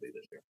is going to be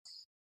this year.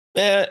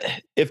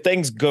 If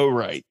things go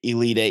right,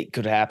 Elite Eight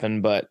could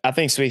happen, but I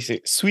think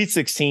Sweet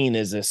 16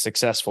 is a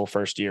successful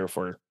first year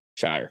for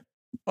Shire.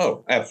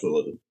 Oh,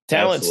 absolutely.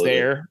 Talent's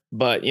there,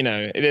 but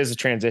it is a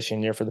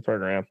transition year for the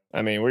program.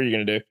 I mean, what are you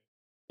going to do?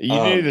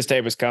 You knew this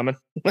day was coming.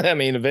 I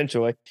mean,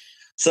 eventually.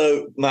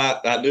 So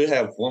I do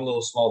have one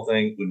little small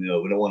thing. We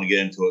don't want to get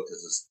into it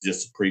because it's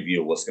just a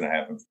preview of what's going to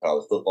happen for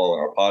college football in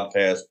our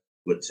podcast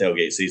with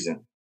tailgate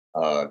season,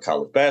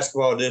 college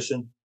basketball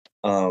edition.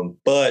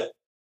 But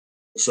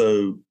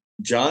so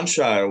John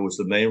Shire was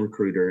the main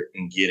recruiter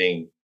in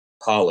getting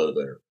Paulo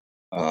there.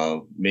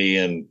 Me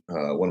and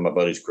one of my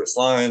buddies, Chris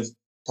Lyons,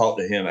 talked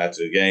to him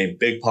after the game.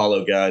 Big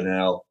Paulo guy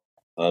now,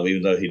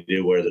 even though he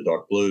did wear the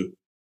dark blue.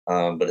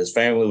 But his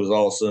family was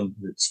awesome.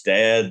 His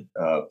dad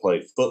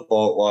played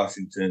football at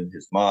Washington.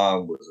 His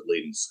mom was a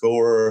leading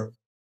scorer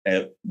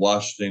at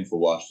Washington for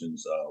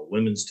Washington's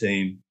women's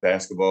team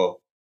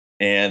basketball.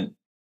 And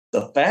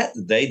the fact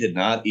that they did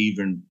not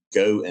even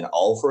go and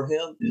offer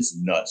him is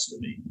nuts to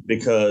me,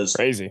 because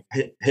crazy.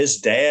 His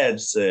dad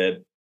said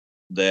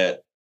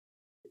that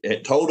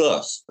it told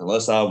us,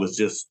 unless I was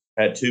just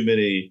had too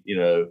many,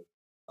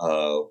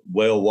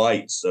 whale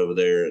whites over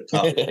there at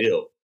top of the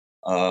hill.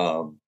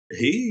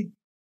 He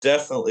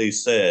definitely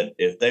said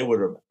if they would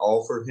have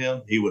offered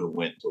him, he would have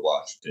went to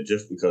Washington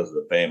just because of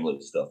the family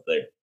stuff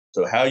there.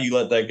 So how you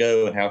let that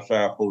go and how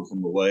Shire pulls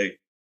him away,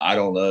 I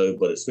don't know,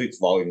 but it speaks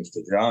volumes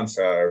to John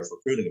Shire's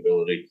recruiting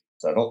ability.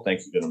 So I don't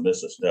think you're going to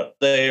miss a step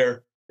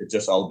there. It's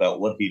just all about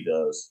what he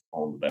does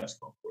on the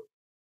basketball court.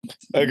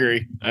 I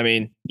agree. I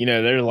mean,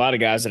 there's a lot of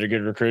guys that are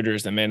good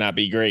recruiters that may not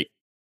be great,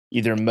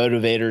 either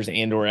motivators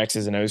and or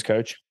X's and O's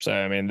coach. So,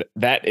 I mean,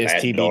 that is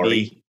Matt TBD.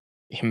 Doherty.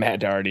 Matt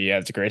Doherty, yeah,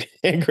 it's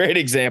a great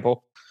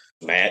example.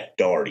 Matt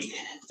Doherty.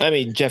 I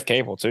mean, Jeff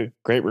Capel too,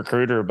 great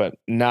recruiter, but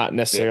not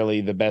necessarily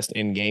the best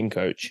in-game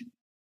coach.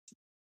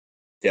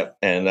 Yep,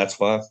 and that's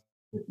why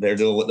they're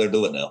doing what they're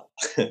doing now.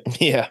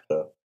 Yeah.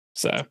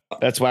 So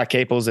that's why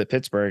Capel's at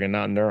Pittsburgh and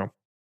not in Durham.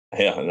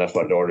 Yeah, and that's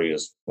why Doherty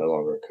is no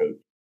longer a coach.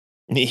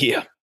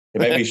 Yeah.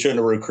 Maybe he shouldn't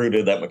have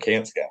recruited that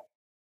McCants guy.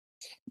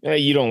 Yeah,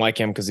 you don't like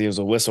him because he was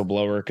a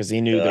whistleblower, because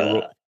he knew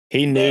what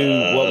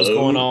was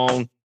going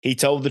on. He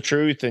told the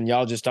truth, and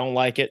y'all just don't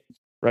like it.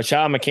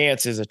 Rashad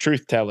McCants is a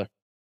truth teller.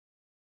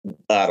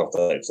 I don't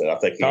think so. I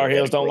think Tar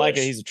Heels don't like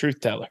it. He's a truth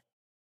teller.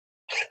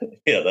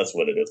 Yeah, that's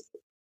what it is.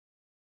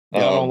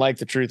 Y'all don't like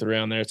the truth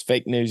around there. It's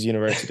fake news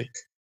university.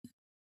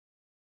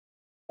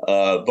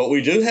 But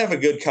we do have a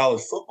good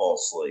college football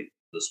slate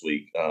this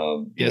week.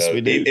 Yes, we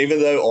do. Even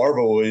though our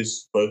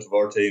boys, both of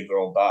our teams are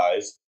on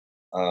byes,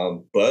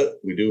 but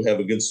we do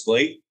have a good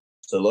slate.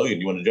 So, Logan,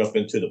 you want to jump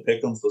into the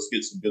pick'ems? Let's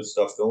get some good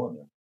stuff going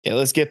there. Yeah,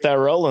 let's get that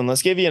rolling.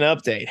 Let's give you an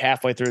update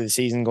halfway through the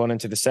season, going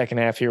into the second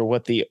half here,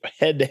 what the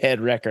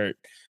head-to-head record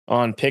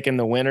on picking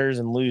the winners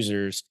and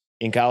losers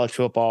in college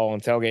football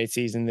and tailgate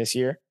season this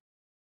year.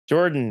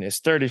 Jordan is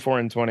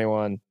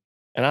 34-21,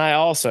 and I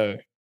also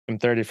am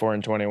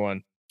 34-21.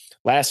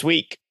 Last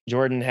week,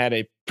 Jordan had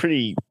a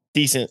pretty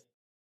decent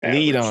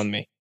lead on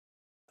me.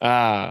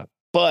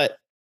 But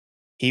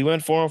he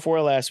went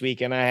 4-4 last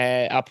week, and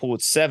I pulled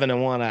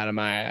 7-1 out of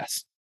my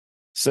ass.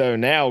 So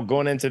now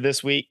going into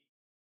this week,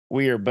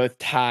 we are both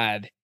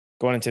tied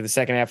going into the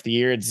second half of the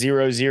year. It's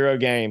 0-0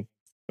 game.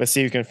 Let's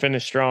see who can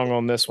finish strong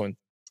on this one.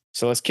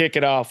 So let's kick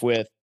it off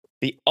with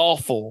the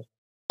awful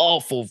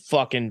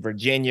fucking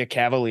Virginia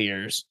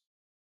Cavaliers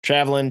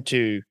traveling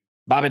to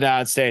Bobby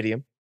Dodd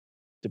Stadium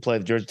to play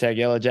the Georgia Tech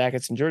Yellow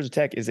Jackets, and Georgia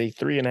Tech is a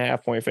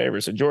 3.5-point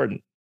favorite. So,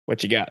 Jordan,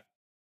 what you got?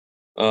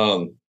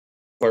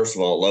 First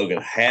of all,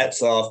 Logan,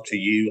 hats off to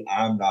you.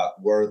 I'm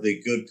not worthy.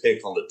 Good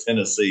pick on the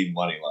Tennessee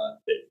money line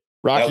pick.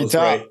 Rocky that was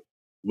top.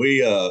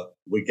 Great.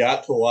 We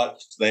got to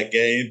watch that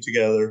game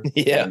together.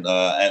 Yeah. And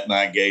at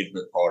my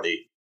engagement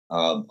party,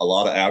 a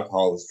lot of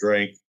alcohol was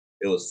drank.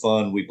 It was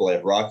fun. We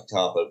played Rocky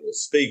Top over the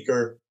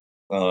speaker.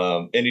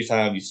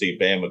 Anytime you see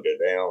Bama go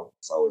down,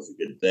 it's always a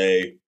good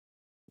day.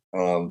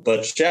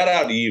 But shout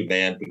out to you,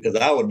 man, because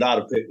I would not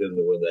have picked them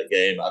to win that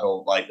game. I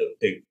don't like to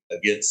pick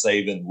against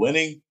Saban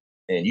winning,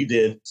 and you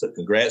did. So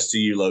congrats to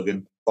you,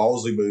 Logan.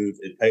 Ballsy move.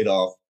 It paid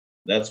off.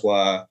 That's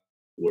why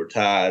we're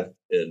tied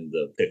in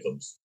the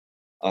pick'ems.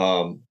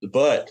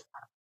 But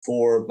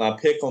for my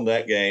pick on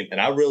that game,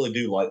 and I really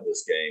do like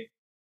this game.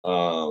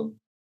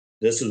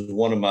 This is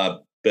one of my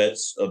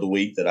bets of the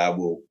week that I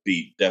will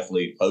be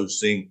definitely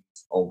posting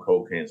on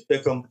Cold Cans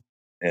Pick'em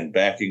and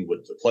backing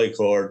with the play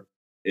card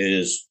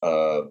is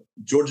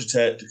Georgia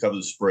Tech to cover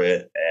the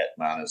spread at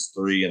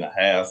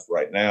 -3.5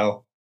 right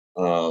now.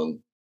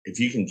 If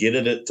you can get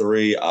it at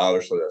 3,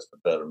 obviously that's the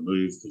better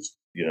move because,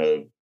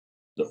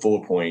 the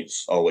 4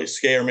 points always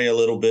scare me a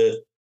little bit.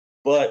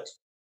 But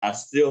I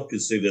still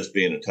could see this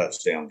being a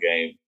touchdown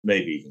game,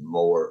 maybe even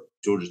more.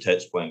 Georgia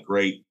Tech's playing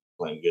great,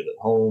 playing good at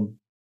home.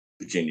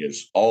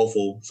 Virginia's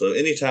awful. So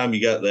anytime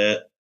you got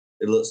that,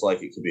 it looks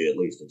like it could be at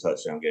least a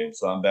touchdown game.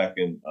 So I'm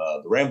backing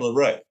the Ramblin'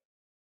 Wreck.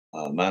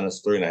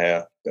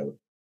 -3.5.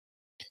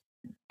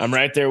 I'm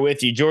right there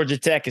with you. Georgia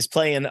Tech is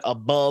playing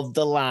above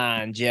the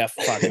line, Jeff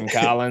fucking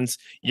Collins.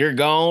 You're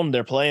gone.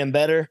 They're playing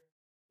better.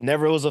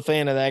 Never was a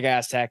fan of that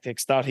guy's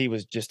tactics. Thought he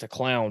was just a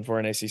clown for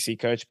an ACC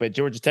coach. But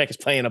Georgia Tech is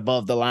playing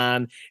above the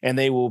line, and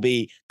they will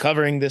be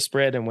covering this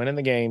spread and winning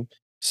the game.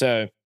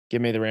 So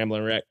give me the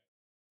Ramblin' Wreck.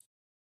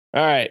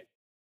 All right.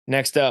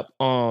 Next up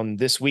on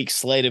this week's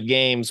slate of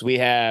games, we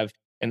have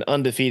an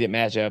undefeated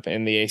matchup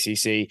in the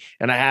ACC.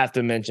 And I have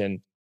to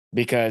mention,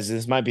 because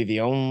this might be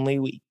the only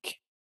week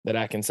that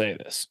I can say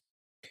this.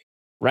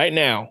 Right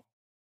now,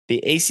 the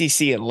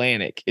ACC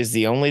Atlantic is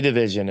the only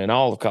division in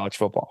all of college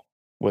football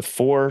with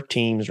 4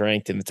 teams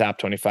ranked in the top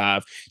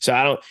 25. So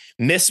I don't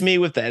miss me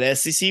with that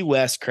SEC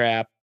West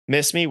crap.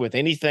 Miss me with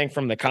anything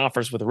from the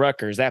conference with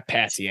Rutgers, that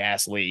passy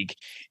ass league.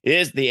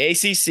 Is the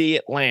ACC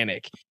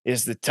Atlantic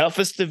is the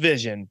toughest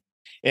division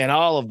in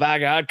all of, by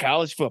God,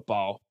 college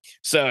football.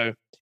 So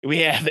we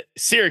have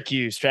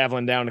Syracuse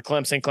traveling down to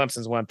Clemson.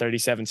 Clemson's won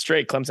 37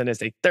 straight. Clemson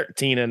is a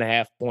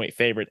 13.5-point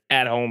favorite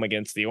at home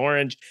against the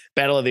Orange.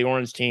 Battle of the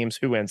Orange teams.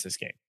 Who wins this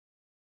game?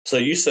 So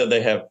you said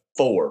they have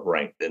 4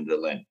 ranked in the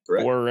Atlantic,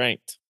 correct? 4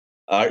 ranked.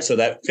 All right, so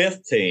that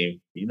 5th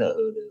team, you know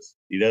who it is.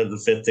 You know the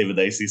 5th team of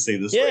the ACC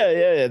this week?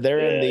 Yeah.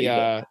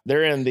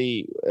 They're in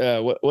the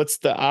what's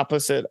the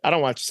opposite? I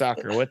don't watch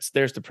soccer.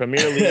 There's the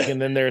Premier League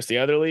and then there's the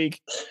other league.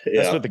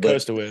 That's what the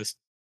Coastal is.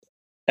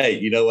 Hey,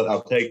 you know what?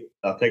 I'll take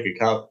a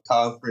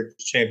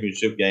conference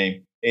championship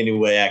game any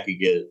way I can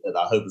get it, and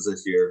I hope it's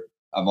this year.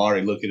 I'm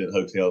already looking at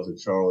hotels in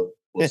Charlotte.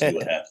 We'll see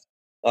what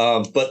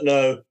happens. But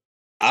no,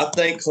 I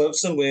think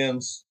Clemson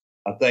wins.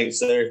 I think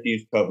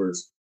Syracuse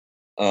covers.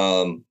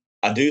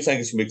 I do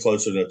think it's going to be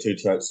closer to a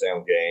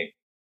 2-touchdown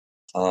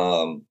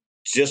game,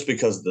 just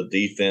because of the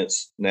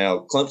defense.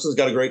 Now, Clemson's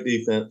got a great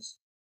defense.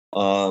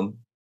 I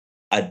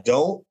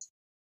don't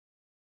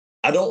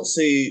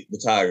see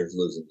the Tigers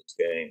losing this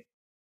game.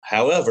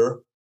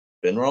 However,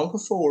 been wrong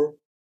before,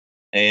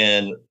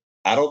 and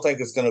I don't think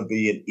it's going to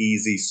be an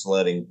easy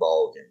sledding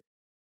ball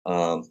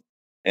game.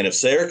 And if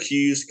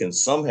Syracuse can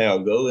somehow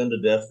go into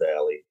Death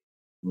Valley,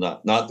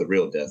 not the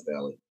real Death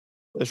Valley,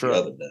 but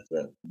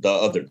the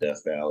other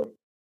Death Valley,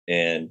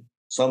 and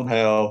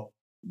somehow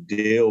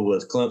deal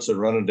with Clemson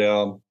running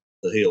down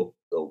the hill,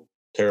 the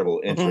terrible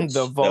entrance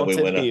the vaulted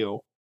that we went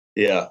hill.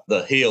 Yeah,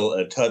 the hill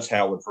and touch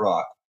Howard's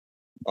Rock.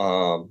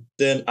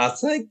 Then I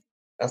think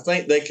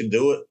they can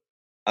do it.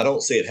 I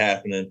don't see it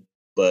happening,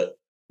 but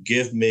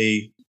give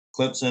me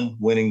Clemson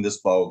winning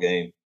this ball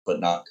game, but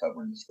not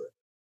covering the spread.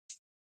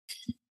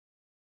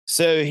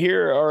 So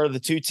here are the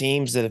 2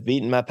 teams that have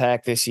beaten my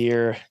pack this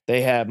year.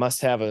 They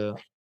must have a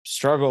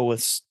struggle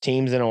with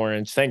teams in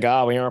orange. Thank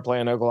God we aren't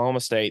playing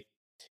Oklahoma State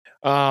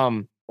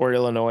or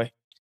Illinois.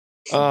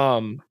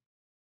 I'm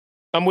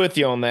with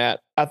you on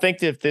that. I think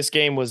that if this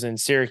game was in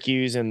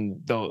Syracuse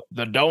and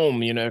the Dome,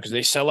 because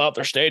they sell out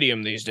their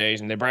stadium these days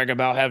and they brag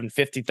about having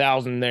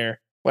 50,000 there.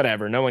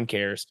 Whatever, no one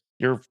cares.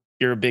 You're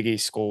a Big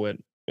East school at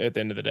the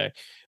end of the day.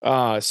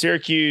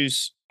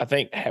 Syracuse, I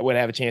think, would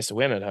have a chance to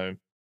win at home,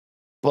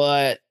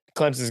 but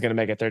Clemson's going to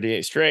make it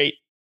 38 straight.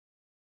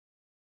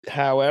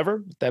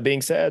 However, that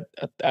being said,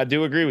 I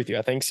do agree with you.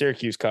 I think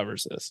Syracuse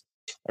covers this.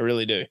 I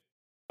really do.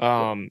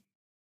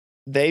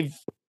 They've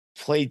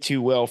played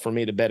too well for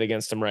me to bet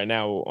against them right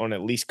now on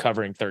at least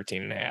covering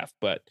 13.5,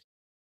 but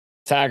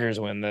Tigers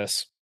win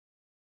this.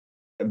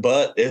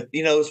 But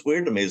it's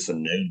weird to me. It's a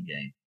noon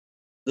game.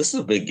 This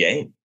is a big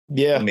game.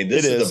 Yeah, I mean,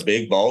 this is a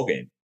big ball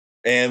game.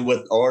 And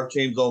with our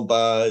teams on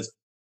buys,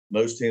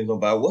 most teams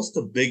on buy, what's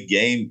the big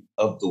game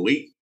of the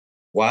week?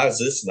 Why is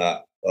this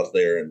not up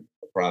there in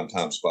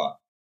primetime spot.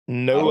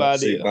 No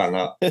idea. See why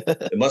not.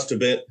 It must have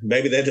been,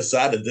 maybe they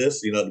decided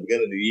this, at the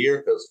beginning of the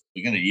year, because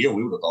beginning of the year,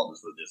 we would have thought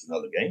this was just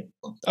another game.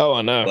 Oh,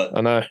 I know. But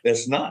I know.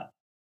 It's not.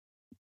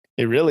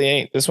 It really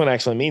ain't. This one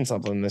actually means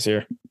something this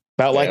year.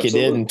 About like it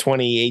did in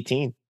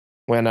 2018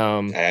 when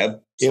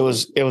it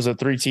was a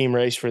 3-team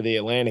race for the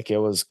Atlantic. It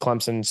was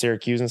Clemson,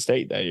 Syracuse, and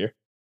State that year.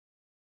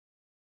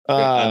 Go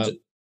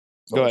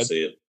ahead.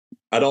 See it.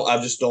 I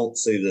just don't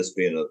see this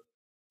being a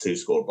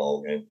 2-score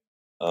ball game.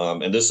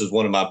 And this is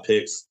one of my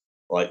picks,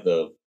 like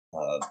the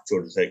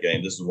Georgia Tech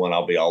game. This is one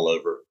I'll be all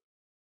over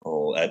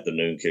at the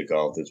noon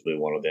kickoff. This will be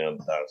one of them.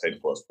 I'll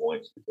take plus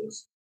points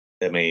because,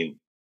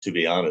 to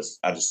be honest,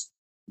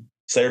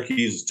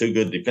 Syracuse is too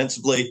good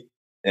defensively,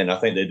 and I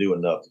think they do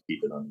enough to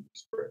keep it under the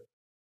spread.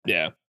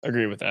 Yeah,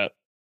 agree with that.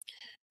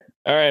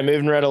 All right,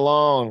 moving right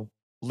along.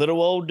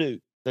 Little old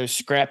Duke, those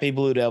scrappy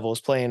Blue Devils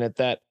playing at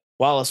that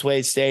Wallace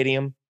Wade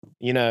Stadium.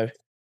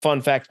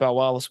 Fun fact about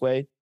Wallace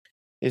Wade,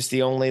 it's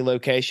the only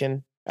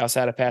location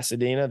outside of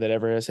Pasadena that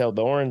ever has held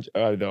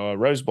the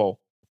Rose Bowl.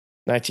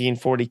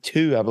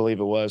 1942, I believe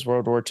it was,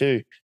 World War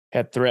II,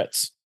 had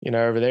threats,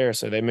 over there.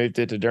 So they moved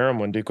it to Durham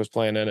when Duke was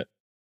playing in it.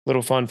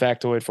 Little fun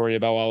factoid for you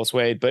about Wallace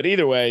Wade. But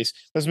either ways,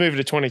 let's move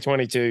to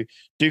 2022.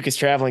 Duke is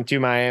traveling to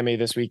Miami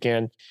this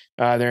weekend.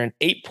 They're an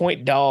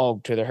 8-point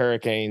dog to the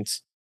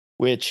Hurricanes,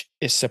 which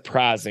is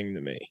surprising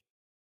to me.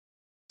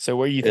 So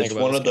what do you think about it?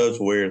 It's one of those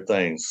weird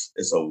things.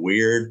 It's a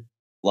weird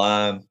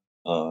line.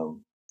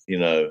 So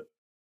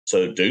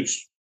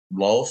Duke's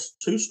lost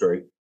 2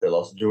 straight. They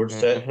lost to Georgia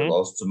Tech. They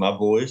lost to my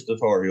boys, the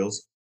Tar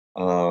Heels.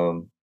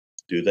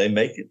 Do they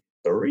make it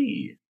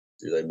 3?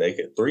 Do they make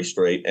it 3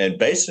 straight? And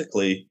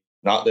basically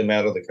knock them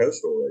out of the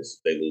Coastal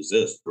race. They lose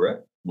this,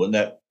 correct? Wouldn't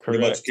that pretty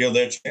much kill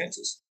their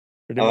chances?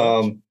 I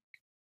don't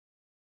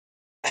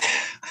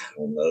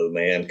know,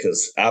 man,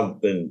 because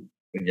I've been,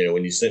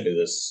 when you sent me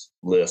this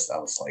list, I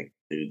was like,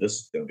 dude, this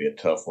is going to be a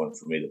tough one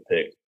for me to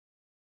pick.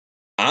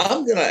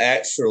 I'm going to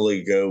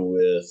actually go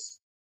with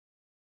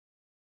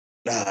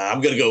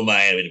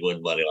Miami to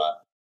win money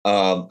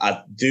line.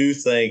 I do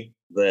think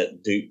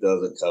that Duke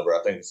doesn't cover.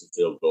 I think it's a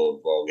field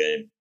goal ball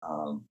game.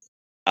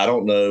 I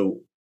don't know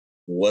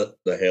what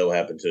the hell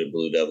happened to the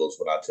Blue Devils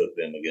when I took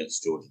them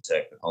against Georgia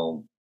Tech at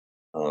home.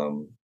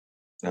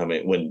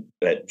 When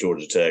at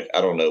Georgia Tech,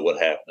 I don't know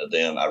what happened to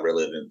them. I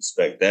really didn't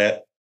expect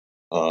that.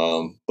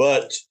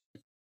 But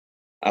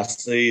I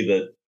see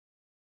that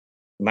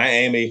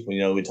Miami,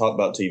 we talked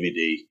about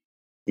TVD.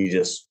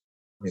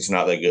 He's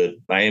not that good.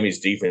 Miami's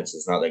defense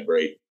is not that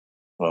great.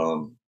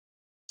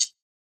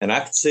 And I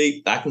can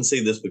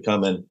see this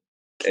becoming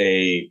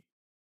a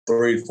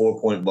 3 to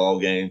 4 point ball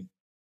game.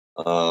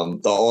 The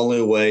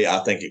only way I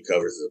think it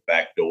covers is a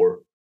backdoor.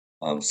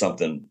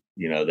 Something,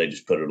 they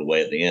just put it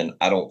away at the end.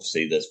 I don't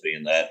see this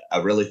being that. I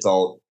really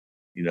thought,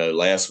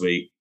 last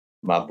week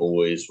my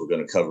boys were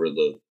going to cover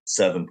the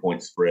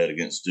 7-point spread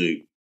against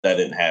Duke. That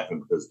didn't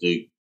happen because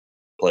Duke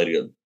played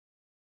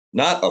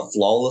not a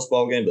flawless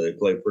ball game, but they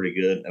played pretty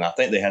good. And I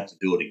think they have to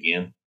do it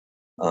again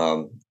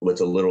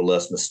with a little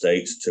less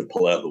mistakes to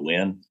pull out the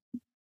win.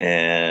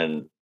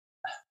 And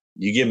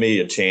you give me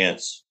a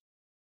chance.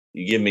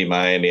 You give me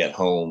Miami at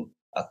home.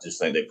 I just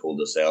think they pulled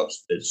this out.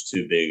 It's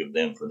too big of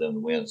them for them to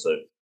win. So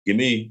give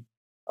me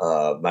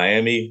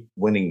Miami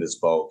winning this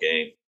ball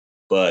game,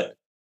 but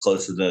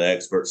closer than the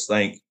experts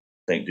think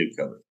Duke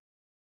covered.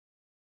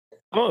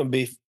 I'm going to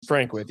be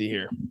frank with you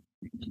here.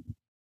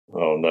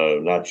 Oh, no,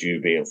 not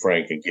you being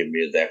frank and giving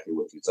me exactly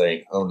what you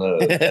think. Oh, no,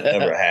 that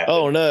never happened.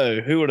 Oh,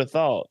 no, who would have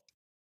thought?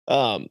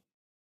 I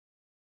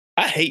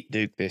hate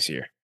Duke this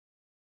year.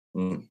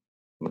 I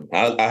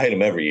hate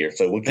them every year,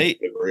 so we can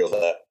agree on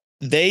that.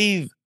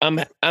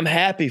 I'm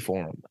happy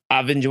for them.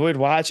 I've enjoyed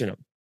watching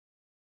them.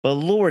 But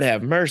Lord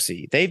have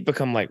mercy, they've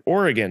become like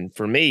Oregon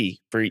for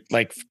me,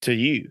 to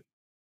you.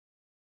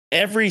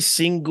 Every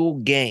single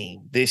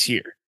game this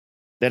year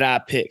that I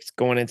picked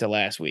going into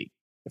last week,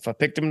 if I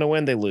picked them to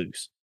win, they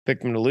lose.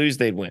 Picked them to lose,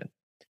 they'd win.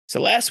 So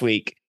last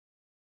week,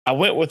 I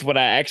went with what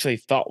I actually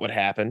thought would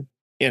happen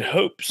in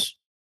hopes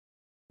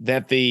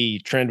that the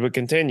trend would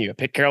continue. I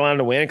picked Carolina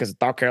to win because I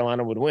thought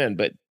Carolina would win,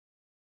 but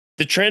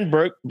the trend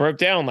broke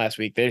down last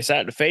week. They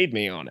decided to fade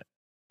me on it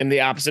in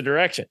the opposite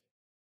direction.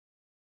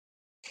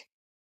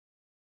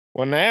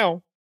 Well,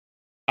 now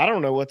I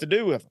don't know what to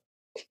do with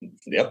them.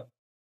 Yep.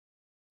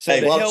 So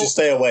why don't you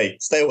stay away?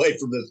 Stay away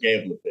from this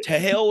gambling thing. To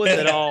hell with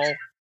it all.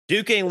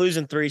 Duke ain't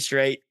losing 3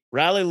 straight.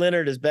 Riley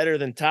Leonard is better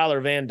than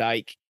Tyler Van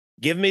Dyke.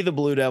 Give me the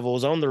Blue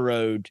Devils on the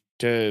road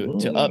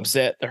to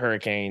upset the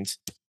Hurricanes.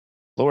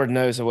 Lord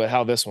knows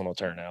how this one will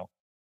turn out.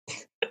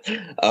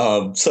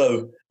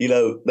 So,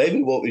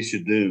 maybe what we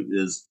should do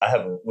is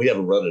we have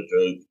a running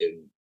joke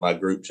in my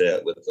group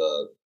chat with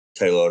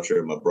Taylor Archer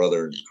and my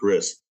brother and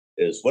Chris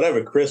is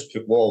whatever Chris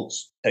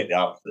wants, take the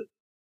opposite.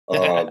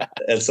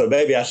 And so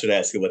maybe I should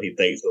ask him what he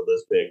thinks of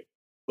this pick.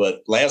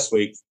 But last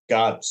week,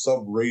 God,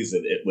 some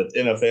reason with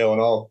NFL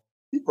and all,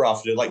 he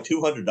profited like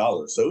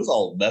 $200. So it was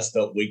all messed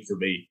up week for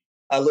me.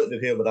 I looked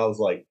at him and I was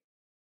like,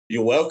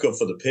 "You're welcome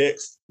for the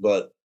picks,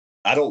 but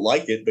I don't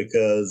like it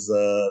because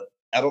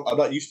I'm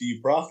not used to you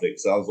profiting.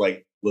 So I was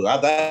like, was I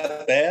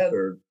that bad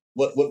or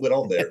what went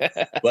on there?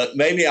 But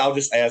maybe I'll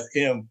just ask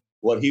him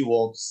what he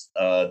wants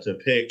to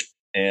pick,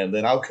 and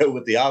then I'll go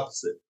with the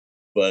opposite.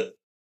 But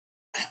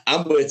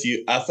I'm with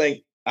you. I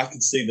think I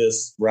can see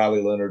this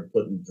Riley Leonard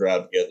putting the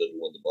drive together to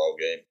win the ball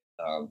game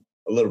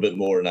a little bit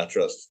more, and I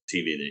trust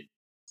TVD.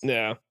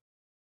 Yeah.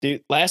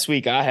 Dude, last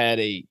week I had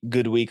a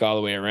good week all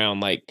the way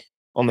around. Like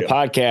on the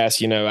podcast,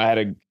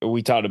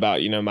 we talked about,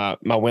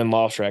 my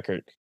win-loss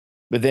record.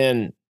 But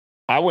then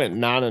I went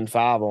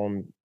 9-5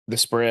 on the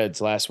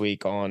spreads last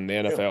week on the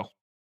NFL.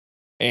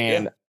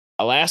 And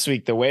last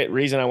week,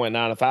 reason I went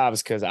 9-5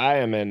 is because I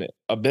am an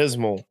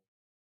abysmal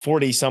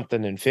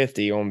 40-something and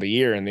 50 on the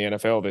year in the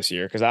NFL this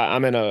year. Because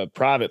I'm in a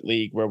private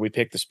league where we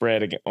pick the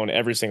spread on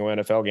every single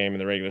NFL game in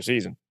the regular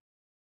season.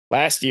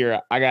 Last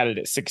year, I got it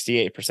at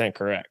 68%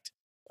 correct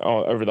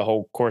over the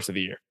whole course of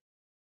the year.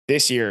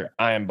 This year,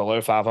 I am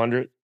below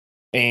 500.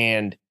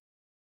 And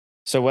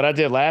so what I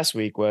did last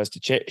week was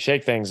to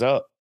shake things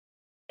up.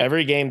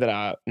 Every game that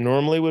I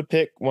normally would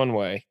pick one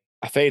way,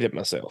 I faded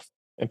myself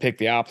and picked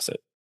the opposite.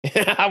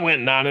 I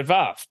went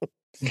 9-5.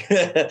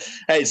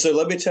 Hey, so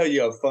let me tell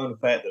you a fun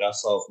fact that I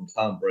saw from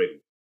Tom Brady.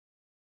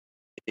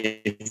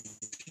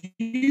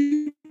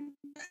 It's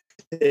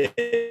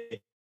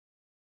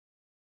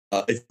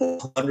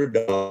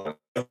 $100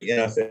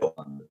 NFL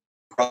under.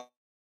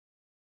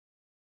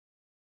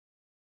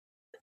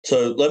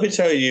 So let me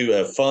tell you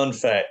a fun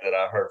fact that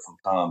I heard from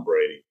Tom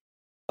Brady.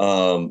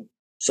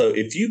 So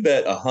if you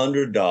bet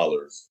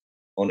 $100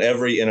 on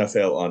every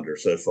NFL under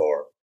so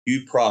far,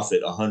 you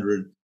profit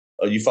profit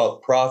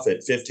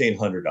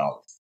 $1,500.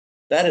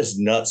 That is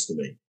nuts to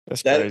me.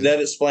 That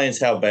explains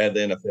how bad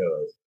the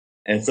NFL is.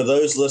 And for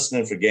those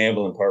listening for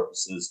gambling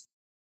purposes,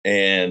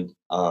 and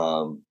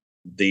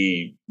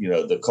the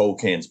cold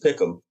cans pick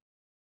 'em,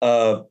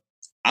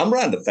 I'm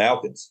riding the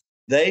Falcons.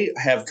 They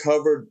have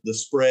covered the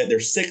spread. They're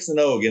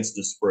 6-0 against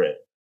the spread,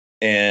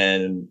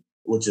 and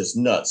which is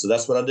nuts. So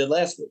that's what I did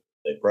last week.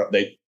 They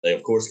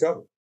of course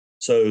covered.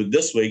 So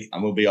this week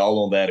I'm going to be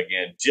all on that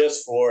again,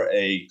 just for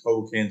a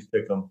cold cans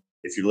pick 'em.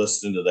 If you're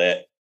listening to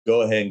that, go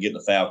ahead and get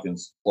the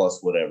Falcons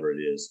plus whatever it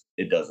is.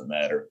 It doesn't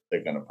matter.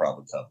 They're going to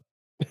probably cover.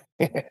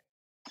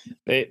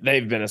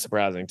 They've been a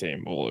surprising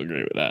team. We'll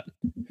agree with that.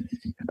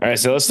 All right,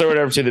 so let's throw it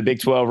over to the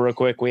Big 12 real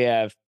quick. We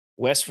have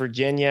West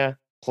Virginia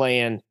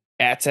playing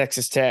at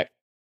Texas Tech.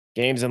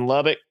 Games in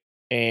Lubbock,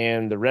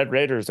 and the Red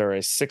Raiders are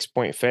a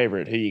 6-point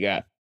favorite. Who you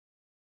got?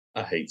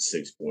 I hate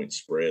 6-point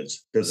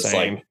spreads because it's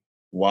like,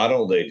 why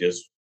don't they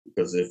just?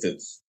 Because if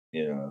it's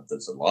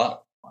a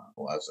lot,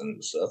 why send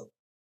it to 7?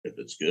 If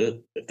it's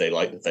good, if they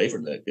like the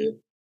favorite that good.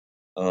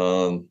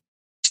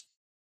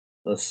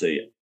 Let's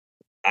see.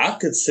 I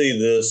could see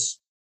this.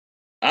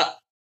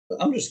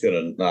 I'm just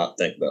gonna not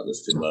think about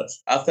this too much.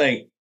 I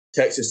think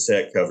Texas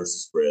Tech covers the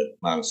spread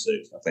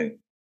 -6. I think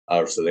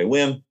obviously they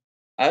win.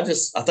 I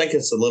think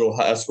it's a little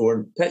high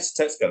scoring. Texas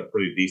Tech's got a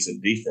pretty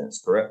decent defense,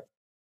 correct?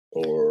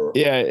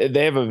 Yeah,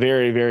 they have a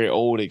very, very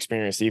old,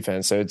 experienced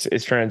defense, so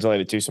it's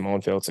translated to some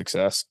on-field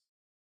success.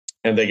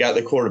 And they got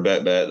the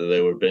quarterback back that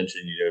they were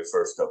benching,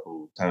 first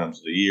couple times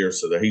of the year,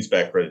 so that he's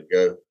back ready to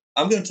go.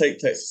 I'm going to take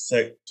Texas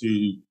Tech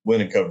to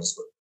win and cover the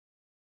spread.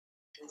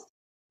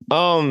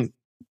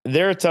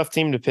 They're a tough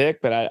team to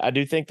pick, but I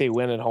do think they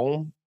win at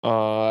home.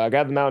 I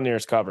got the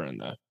Mountaineers covering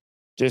though,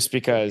 just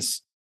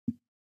because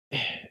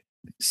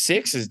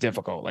 6 is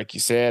difficult, like you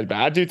said, but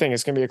I do think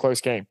it's going to be a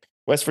close game.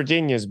 West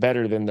Virginia is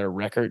better than their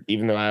record,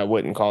 even though I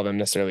wouldn't call them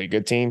necessarily a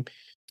good team.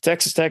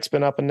 Texas Tech's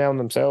been up and down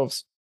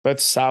themselves, both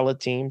solid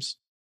teams.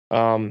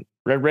 Red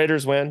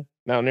Raiders win,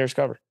 Mountaineers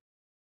cover.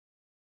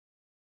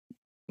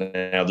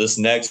 Now, this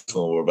next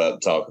one we're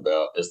about to talk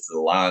about is the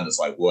line that's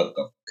like, what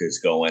the fuck is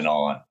going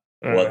on?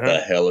 Uh-huh. What the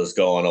hell is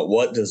going on?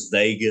 What does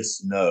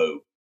Vegas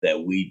know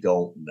that we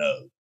don't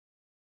know?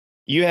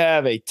 You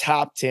have a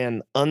top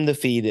 10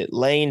 undefeated,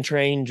 lane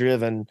train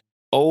driven,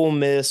 Ole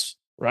Miss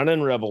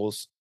running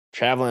Rebels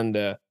traveling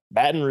to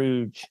Baton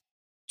Rouge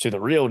to the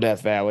real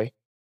Death Valley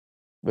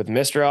with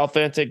Mr.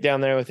 Authentic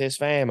down there with his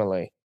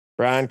family,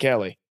 Brian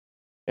Kelly,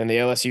 and the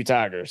LSU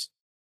Tigers.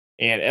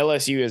 And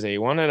LSU is a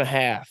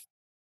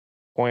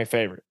 1.5-point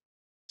favorite.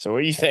 So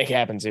what do you think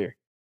happens here?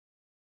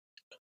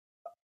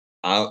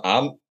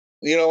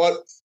 You know what?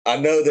 I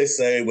know they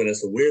say when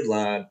it's a weird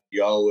line,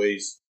 you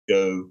always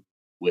go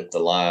with the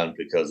line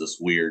because it's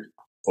weird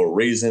for a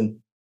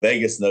reason.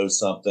 Vegas knows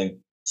something.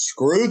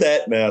 Screw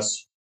that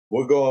mess.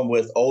 We're going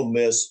with Ole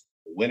Miss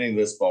winning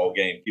this ball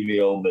game. Give me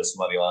Ole Miss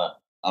money line.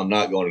 I'm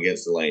not going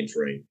against the lane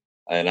train.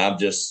 And I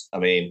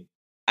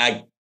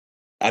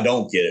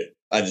don't get it.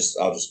 I'll just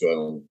go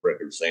on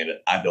record saying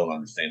it. I don't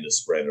understand this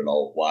spread at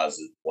all. Why is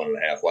it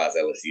 1.5? Why is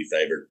LSU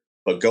favored?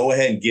 But go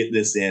ahead and get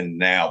this in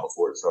now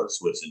before it starts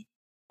switching.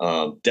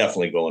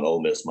 Definitely going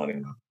Ole Miss money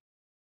line.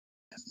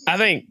 I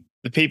think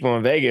the people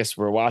in Vegas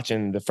were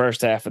watching the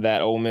first half of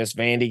that Ole Miss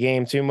Vandy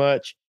game too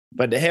much.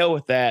 But to hell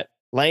with that.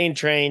 Lane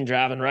train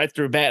driving right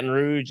through Baton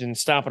Rouge and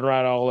stomping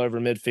right all over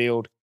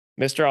midfield.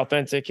 Mr.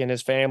 Authentic and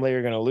his family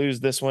are going to lose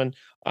this one.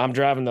 I'm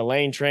driving the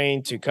lane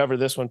train to cover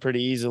this one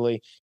pretty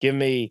easily. Give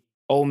me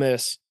Ole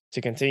Miss to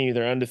continue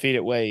their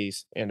undefeated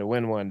ways and to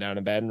win one down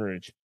in Baton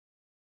Rouge.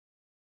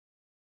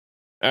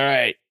 All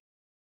right.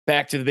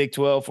 Back to the Big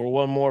 12 for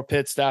one more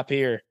pit stop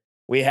here.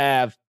 We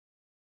have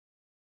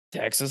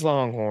Texas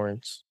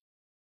Longhorns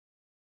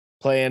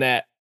playing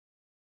at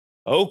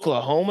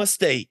Oklahoma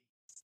State.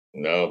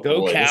 No,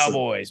 Go boy,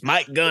 Cowboys.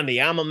 Mike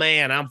Gundy. I'm a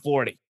man. I'm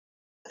 40.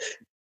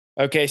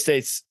 OK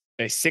State's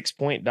a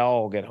 6-point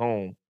dog at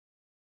home.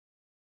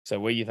 So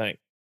what do you think?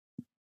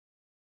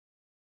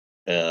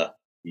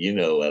 You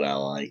know what I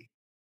like.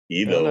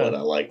 What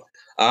I like.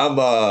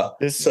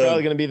 This is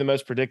probably going to be the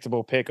most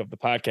predictable pick of the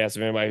podcast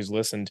of anybody who's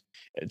listened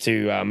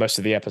to most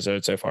of the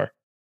episodes so far.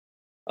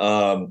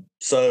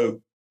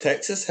 So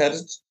Texas had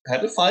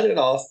to fight it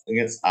off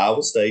against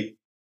Iowa State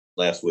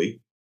last week.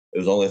 It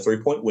was only a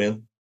 3-point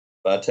win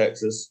by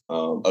Texas.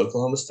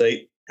 Oklahoma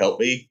State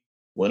helped me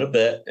win a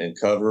bet and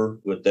cover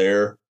with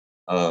their.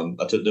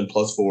 I took them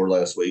 +4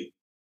 last week,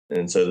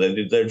 and so they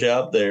did their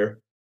job there.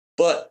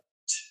 But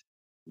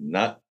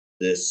not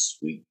this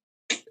week.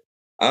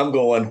 I'm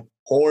going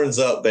horns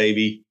up,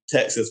 baby.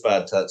 Texas by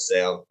a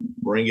touchdown.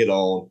 Bring it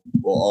on.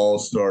 We'll all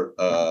start.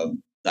 The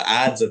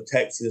odds of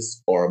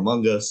Texas are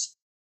among us.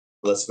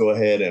 Let's go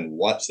ahead and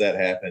watch that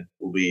happen.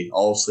 We'll be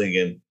all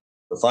singing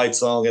the fight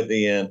song at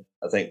the end.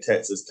 I think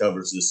Texas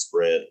covers this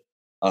spread.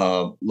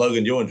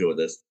 Logan, you'll enjoy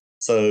this.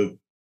 So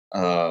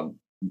I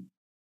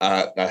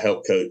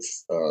help coach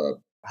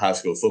high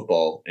school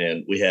football,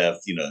 and we have,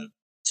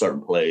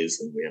 certain plays,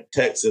 and we have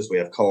Texas, we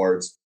have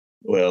cards.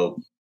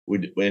 Well,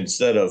 we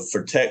instead of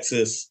for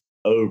Texas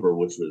over,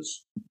 which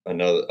was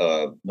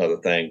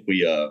another thing,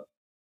 we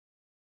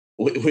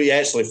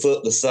actually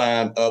flipped the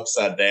sign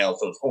upside down,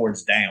 so it's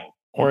horns down.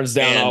 Horns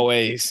down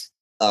always.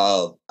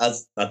 I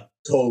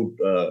told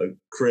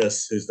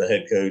Chris, who's the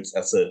head coach,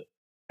 I said,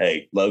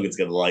 "Hey, Logan's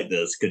gonna like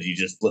this. Could you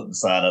just flip the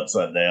sign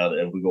upside down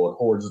and we're going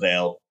horns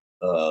down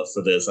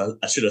for this?"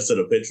 I should have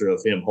sent a picture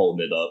of him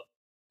holding it up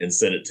and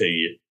sent it to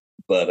you,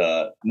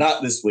 but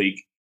not this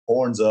week.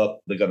 Horns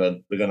up. They're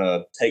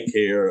gonna take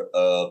care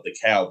of the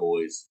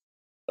Cowboys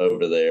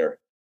over there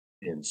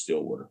in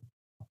Stillwater.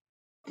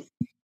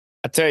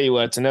 I tell you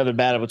what, it's another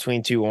battle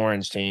between two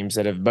orange teams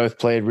that have both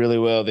played really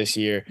well this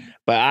year.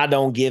 But I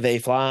don't give a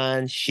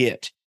flying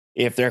shit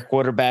if their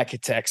quarterback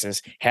at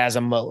Texas has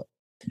a mullet.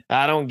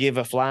 I don't give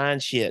a flying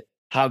shit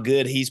how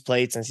good he's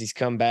played since he's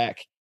come back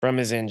from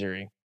his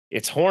injury.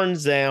 It's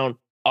horns down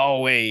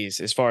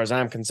always, as far as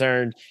I'm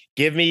concerned.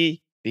 Give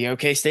me the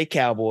OK State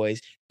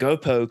Cowboys. Go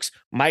Pokes,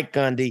 Mike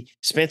Gundy,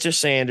 Spencer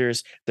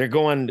Sanders. They're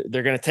going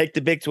to take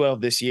the Big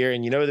 12 this year.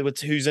 And you know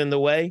who's in the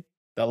way?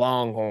 The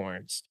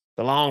Longhorns.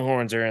 The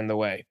Longhorns are in the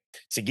way.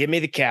 So give me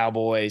the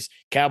Cowboys.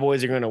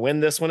 Cowboys are going to win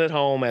this one at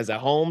home as a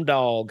home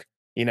dog.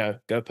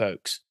 Go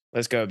Pokes.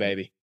 Let's go,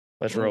 baby.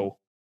 Let's roll.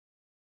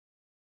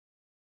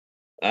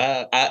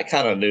 I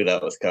kind of knew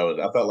that was coming.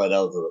 I felt like that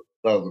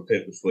was a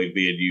pick between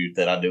me and you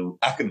that I knew.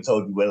 I could have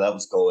told you where that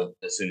was going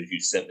as soon as you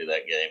sent me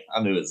that game.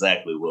 I knew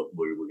exactly what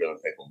we were going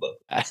to pick on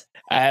both.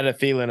 I had a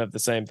feeling of the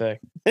same thing.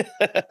 All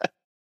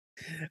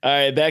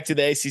right, back to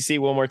the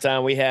ACC one more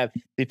time. We have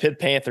the Pitt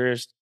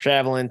Panthers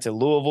traveling to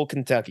Louisville,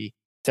 Kentucky,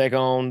 take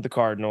on the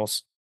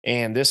Cardinals.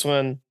 And this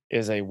one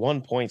is a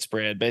 1-point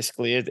spread.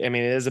 Basically, it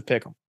is a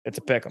pick 'em. It's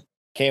a pick 'em.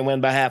 Can't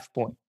win by half a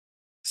point.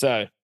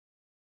 So,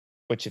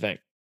 what you think?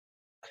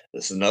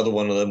 This is another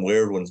one of them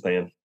weird ones,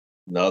 man.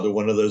 Another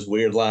one of those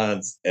weird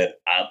lines.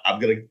 I'm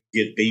going to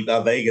get beat by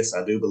Vegas,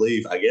 I do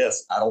believe. I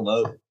guess. I don't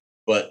know.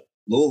 But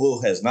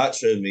Louisville has not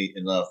shown me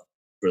enough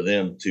for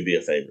them to be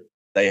a favorite.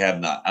 They have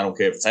not. I don't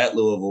care if it's at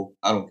Louisville.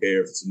 I don't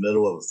care if it's in the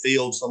middle of a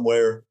field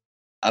somewhere.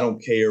 I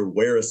don't care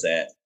where it's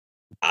at.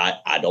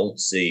 I don't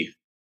see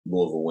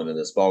Louisville winning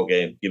this ball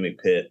game. Give me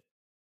Pitt.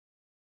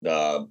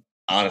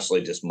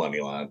 Honestly, just money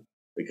line,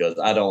 because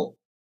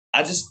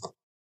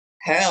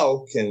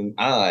how can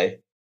I,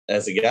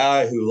 as a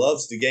guy who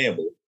loves to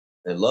gamble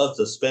and loves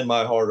to spend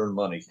my hard-earned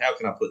money, how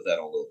can I put that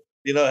on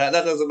Louisville?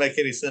 That doesn't make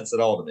any sense at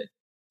all to me.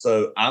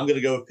 So I'm going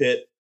to go with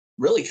Pitt.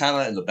 Really, kind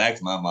of in the back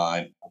of my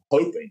mind, I'm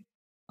hoping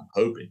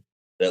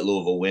that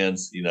Louisville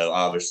wins.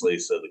 Obviously,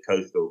 so the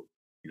Coastal,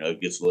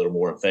 gets a little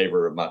more in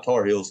favor of my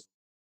Tar Heels.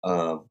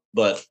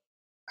 But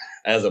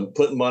as I'm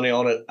putting money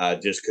on it, I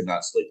just could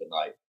not sleep at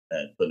night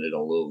and putting it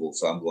on Louisville.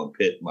 So I'm going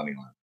Pitt money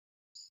line.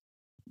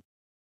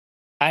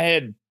 I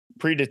had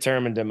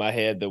predetermined in my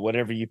head that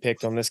whatever you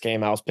picked on this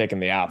game, I was picking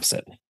the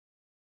opposite.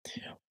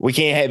 We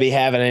can't be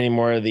having any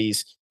more of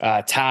these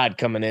tied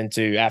coming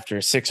into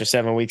after 6 or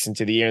 7 weeks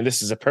into the year. And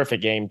this is a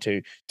perfect game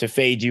to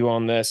fade you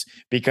on this,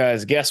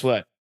 because guess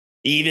what?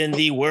 Even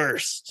the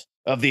worst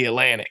of the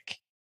Atlantic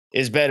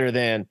is better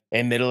than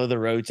a middle of the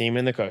road team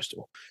in the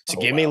Coastal. So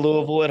give me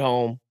Louisville at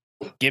home.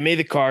 Give me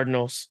the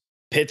Cardinals.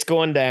 Pitt's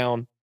going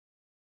down.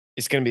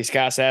 It's going to be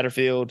Scott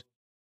Satterfield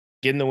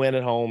getting the win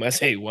at home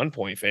as a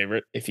 1-point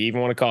favorite, if you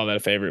even want to call that a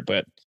favorite,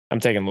 but I'm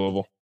taking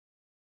Louisville.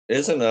 I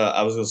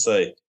was going to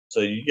say,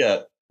 so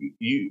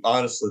you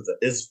honestly,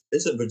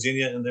 isn't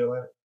Virginia in the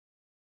Atlantic?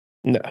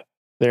 No,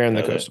 they're in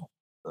the Coastal.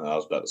 I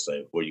was about to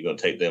say, were you going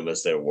to take them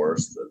as their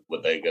worst?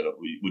 Would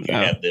you No.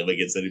 have them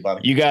against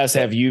anybody? You guys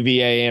have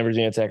UVA and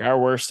Virginia Tech. Our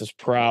worst is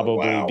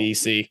probably wow.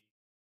 BC.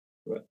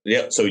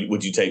 Yeah. So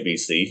would you take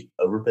BC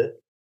over Pitt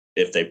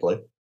if they play?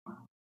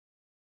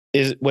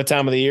 Is what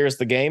time of the year is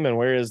the game, and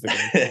where is the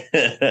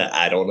game?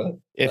 I don't know.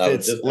 If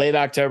it's late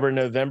October,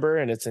 November,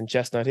 and it's in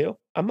Chestnut Hill,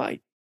 I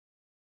might.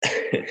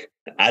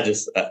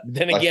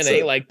 Then again,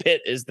 ain't like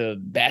Pitt is the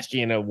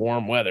bastion of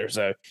warm weather,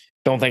 so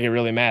don't think it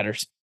really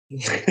matters.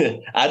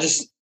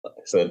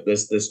 So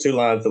there's two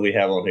lines that we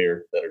have on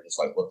here that are just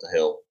like, what the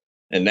hell?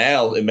 And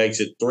now it makes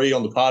it 3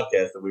 on the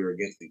podcast that we were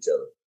against each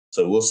other.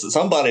 So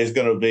somebody's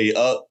going to be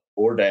up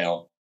or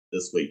down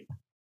this week.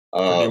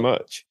 Pretty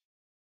much.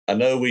 I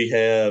know we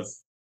have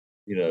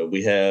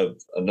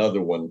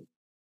another one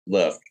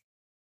left,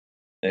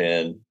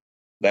 and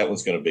that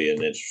one's going to be an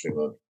interesting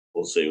one.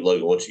 We'll see.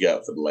 Logan, what you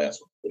got for the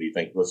last one? What do you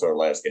think? What's our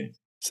last game?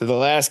 So the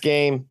last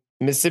game,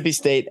 Mississippi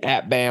State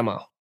at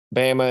Bama.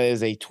 Bama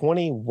is a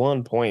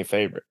 21-point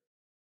favorite.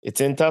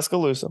 It's in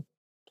Tuscaloosa.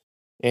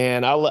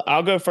 And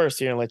I'll go first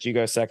here and let you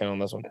go second on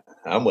this one.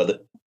 I'm with it.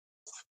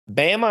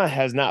 Bama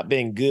has not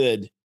been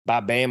good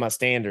by Bama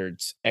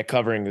standards at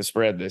covering the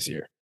spread this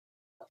year.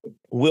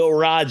 Will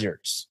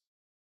Rogers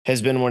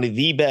has been one of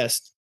the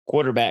best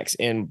quarterbacks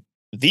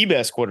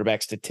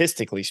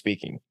statistically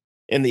speaking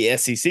in the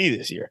SEC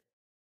this year.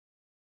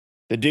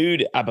 The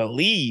dude, I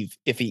believe,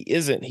 if he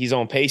isn't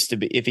on pace to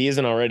be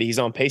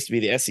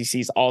the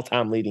SEC's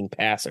all-time leading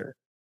passer.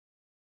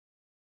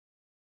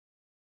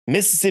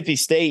 Mississippi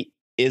State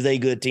is a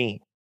good team.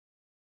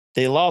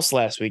 They lost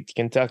last week to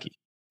Kentucky.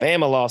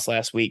 Bama lost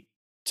last week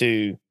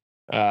to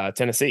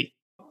Tennessee.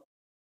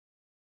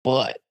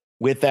 But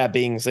with that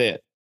being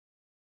said,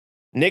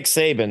 Nick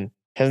Saban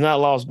has not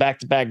lost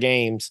back-to-back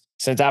games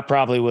since I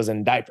probably was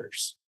in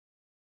diapers.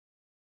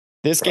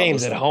 This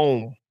game's at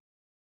home.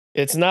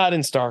 It's not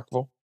in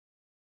Starkville.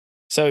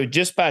 So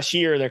just by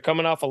sheer, they're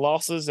coming off of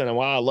losses, and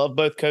while I love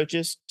both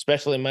coaches,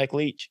 especially Mike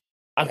Leach,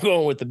 I'm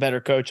going with the better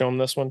coach on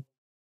this one.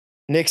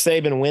 Nick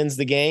Saban wins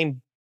the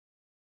game,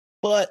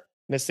 but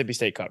Mississippi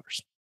State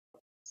covers.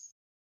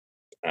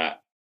 I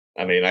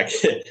mean,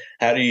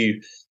 how do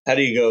you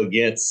go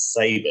against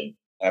Saban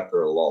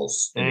after a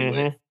loss? Anyway?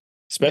 Mm-hmm.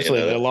 Especially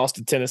they lost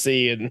to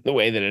Tennessee in the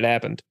way that it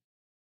happened.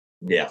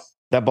 Yeah.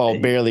 That ball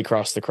barely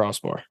crossed the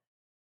crossbar.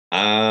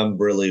 I'm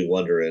really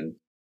wondering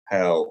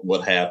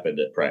what happened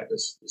at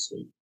practice this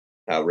week.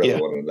 I really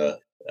want to know.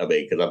 I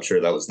mean, because I'm sure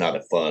that was not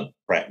a fun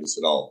practice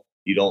at all.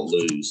 You don't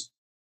lose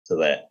to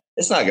that.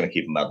 It's not going to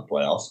keep them out of the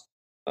playoffs.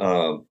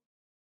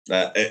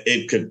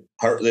 It could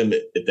hurt them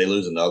if they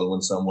lose another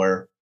one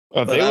somewhere.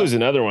 If they lose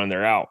another one,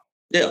 they're out.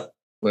 Yeah.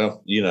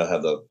 Well, you know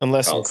how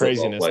unless some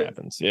craziness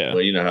happens. Yeah.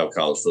 Well, you know how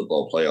college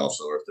football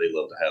playoffs are. If they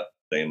love to have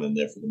Bama in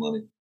there for the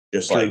money,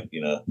 just like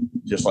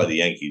the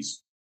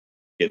Yankees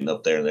getting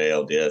up there in the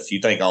ALDS. You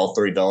think all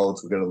 3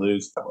 dogs were going to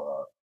lose? Come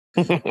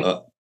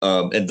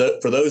on. And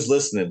for those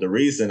listening, the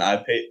reason I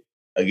picked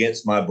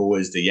against my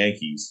boys, the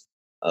Yankees,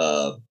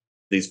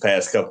 these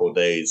past couple of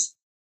days,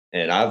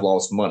 and I've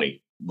lost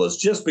money, was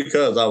just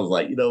because I was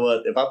like, you know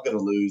what? If I'm going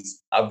to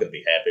lose, I'm going to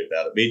be happy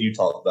about it. Me and you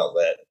talked about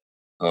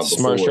that.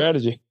 Smart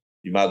strategy.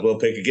 You might as well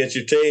pick against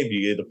your team.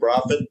 You either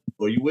profit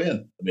or you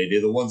win. I mean,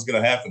 either one's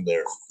going to happen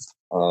there.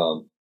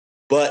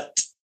 But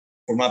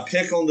for my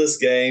pick on this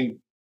game,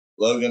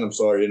 Logan, I'm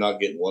sorry you're not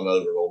getting one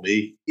over on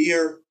me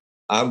here.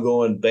 I'm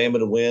going Bama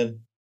to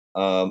win.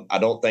 I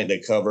don't think they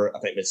cover.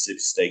 I think Mississippi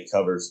State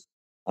covers.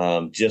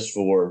 Just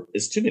for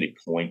it's too many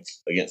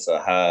points against a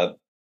high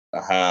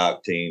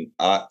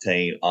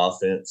octane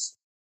offense.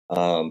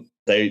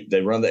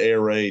 They run the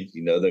air raid.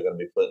 You know they're going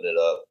to be putting it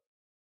up.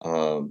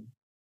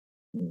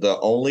 The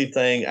only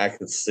thing I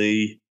could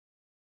see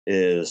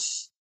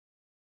is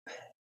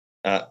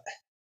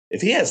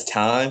if he has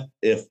time.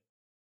 If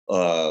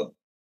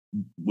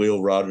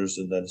Will Rogers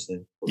is that his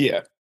name?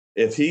 Yeah.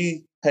 If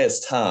he has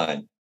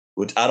time,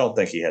 which I don't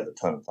think he has a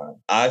ton of time,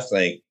 I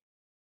think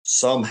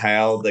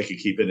somehow they could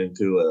keep it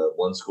into a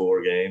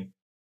 1-score game,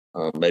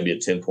 maybe a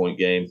 10-point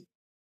game.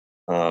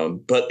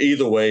 But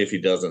either way, if he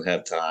doesn't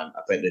have time,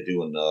 I think they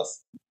do enough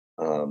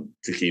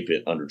to keep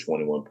it under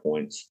 21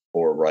 points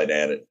or right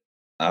at it.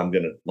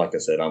 Like I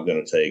said, I'm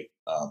going to take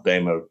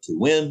Bama to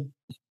win,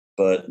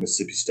 but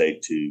Mississippi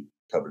State to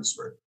cover the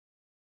spread.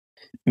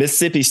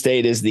 Mississippi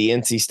State is the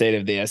NC State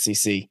of the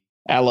SEC.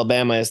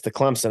 Alabama is the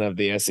Clemson of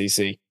the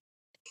SEC.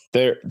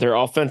 They're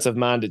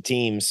offensive-minded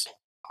teams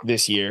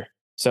this year.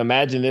 So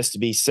imagine this to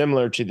be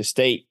similar to the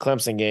State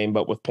Clemson game,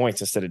 but with points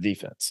instead of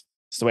defense.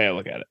 That's the way I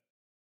look at it.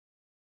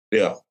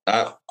 Yeah.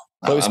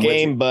 Close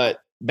game, but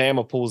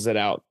Bama pulls it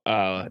out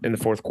in the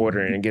fourth quarter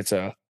and gets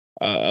a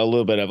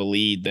little bit of a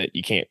lead that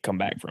you can't come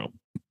back from.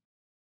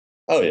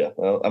 Oh, yeah.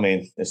 Well, I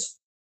mean, it's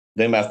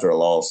them after a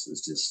loss.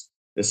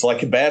 It's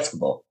like in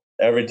basketball.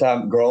 Every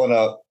time growing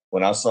up,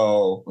 when I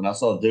saw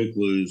Duke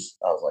lose,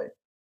 I was like,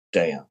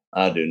 damn,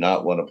 I do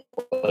not want to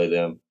play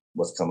them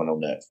what's coming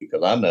on next,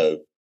 because I know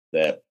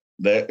that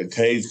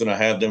Kay's going to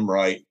have them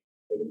right.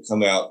 They're going to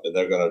come out and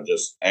they're going to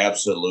just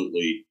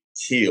absolutely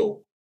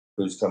kill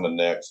who's coming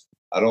next.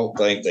 I don't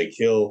think they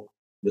kill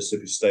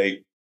Mississippi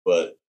State,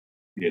 but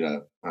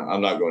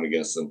I'm not going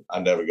against them. I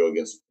never go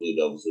against the Blue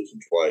Devils losing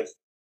twice.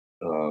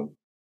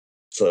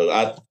 So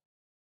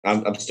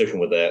I'm sticking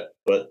with that.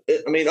 But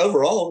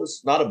overall,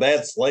 it's not a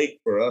bad slate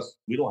for us.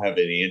 We don't have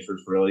any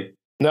interest really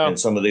in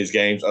some of these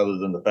games, other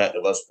than the fact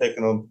of us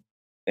picking them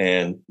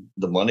and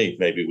the money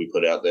maybe we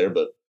put out there.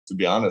 But to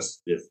be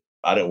honest, if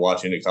I didn't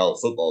watch any college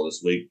football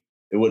this week,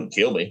 it wouldn't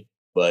kill me.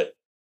 But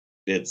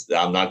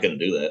I'm not going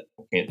to do that.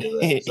 I can't do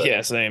that. So.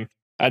 Yeah, same.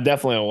 I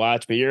definitely will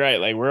watch, but you're right.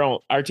 Like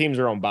our teams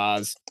are on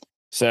buys,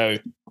 so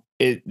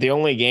the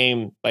only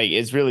game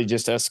it's really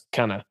just us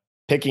kind of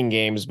picking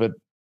games. But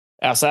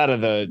outside of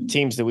the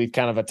teams that we've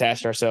kind of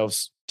attached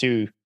ourselves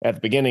to at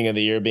the beginning of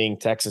the year, being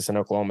Texas and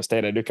Oklahoma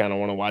State, I do kind of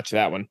want to watch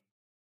that one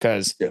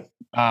because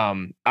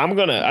I'll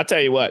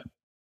tell you what,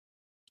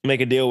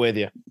 make a deal with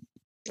you.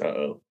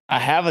 Uh-oh. I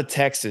have a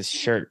Texas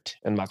shirt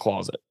in my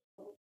closet.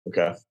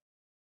 Okay.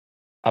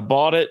 I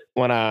bought it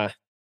when I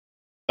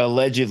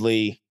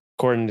allegedly,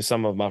 according to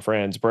some of my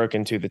friends, broke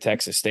into the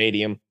Texas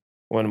Stadium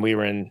when we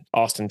were in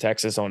Austin,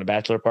 Texas on a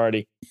bachelor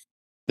party.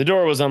 The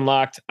door was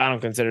unlocked. I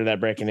don't consider that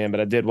breaking in, but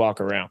I did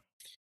walk around.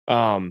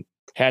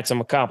 Had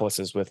some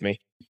accomplices with me.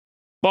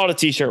 Bought a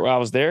t-shirt while I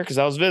was there because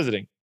I was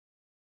visiting.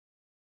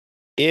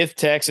 If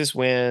Texas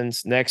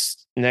wins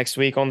next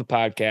week on the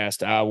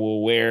podcast, I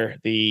will wear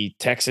the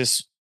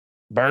Texas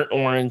burnt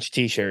orange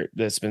t-shirt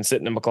that's been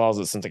sitting in my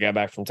closet since I got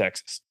back from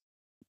Texas.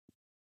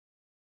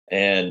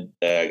 And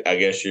I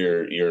guess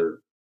you're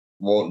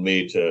wanting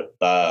me to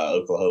buy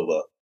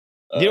Oklahoma.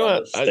 You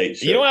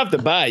don't have to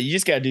buy it. You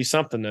just got to do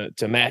something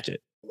to match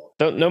it.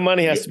 No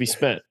money has to be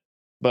spent.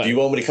 But do you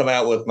want me to come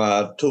out with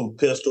my two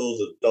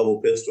pistols, a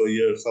double pistol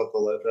or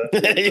something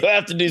like that? You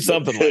have to do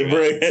something like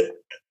that.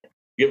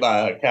 Get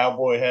my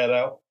cowboy hat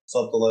out,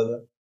 something like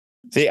that.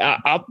 See,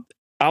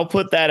 I'll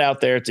put that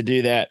out there to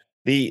do that.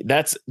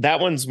 That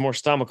one's more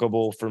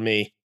stomachable for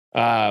me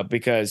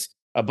because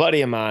a buddy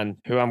of mine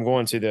who I'm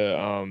going to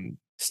the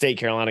State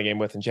Carolina game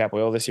with in Chapel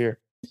Hill this year,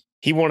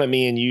 he wanted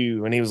me and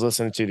you, when he was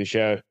listening to the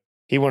show,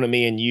 he wanted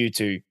me and you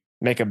to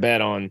make a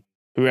bet on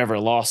whoever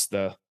lost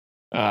the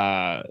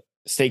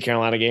State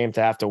Carolina game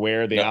to have to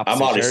wear the opposite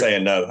I'm already shirt.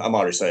 saying no. No.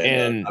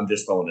 I'm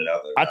just throwing it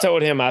out there. I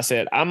told him, I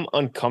said, I'm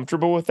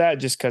uncomfortable with that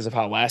just because of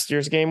how last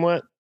year's game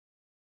went.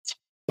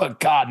 But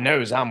God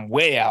knows I'm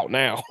way out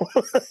now.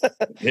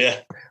 Yeah.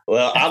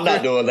 Well, I'm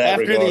not doing that.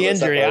 After the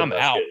injury, I'm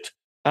out.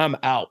 I'm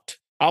out.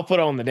 I'll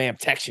put on the damn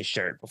Texas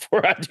shirt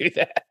before I do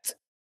that.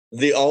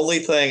 The only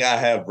thing I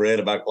have red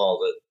in my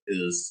closet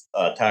is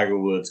Tiger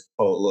Woods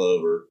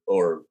polo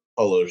or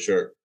polo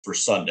shirt for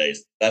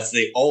Sundays. That's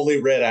the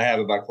only red I have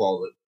in my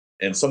closet.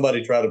 And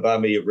somebody tried to buy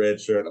me a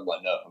red shirt. I'm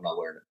like, no, I'm not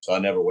wearing it. So I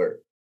never wear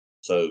it.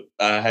 So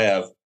I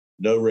have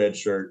no red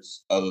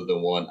shirts other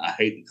than one. I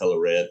hate the color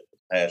red.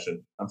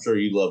 Passion. I'm sure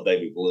you love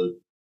baby blue.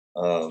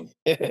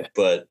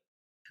 But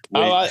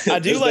I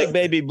do like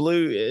baby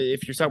blue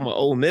if you're talking about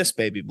Ole Miss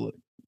baby blue.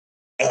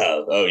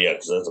 Oh yeah,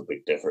 because there's a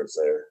big difference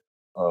there.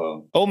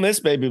 Ole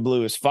Miss baby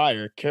blue is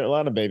fire.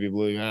 Carolina baby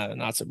blue,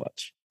 not so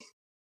much.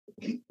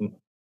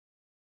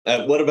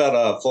 What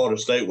about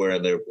Florida State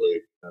wearing their blue?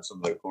 Some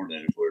of their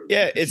coordinators wear.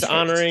 Yeah, it's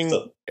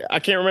honoring. I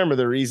can't remember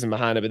the reason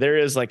behind it, but there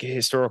is like a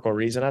historical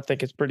reason. I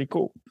think it's pretty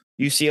cool.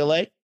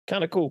 UCLA,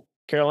 kind of cool.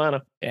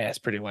 Carolina, yeah, it's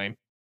pretty lame.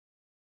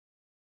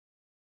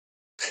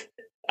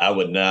 I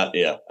would not.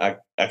 Yeah, I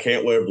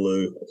can't wear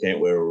blue. I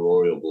can't wear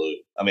royal blue.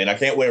 I mean, I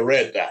can't wear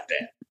red.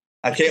 Goddamn.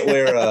 I can't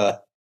wear.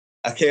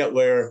 I can't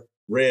wear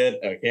red.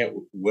 I can't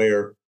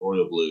wear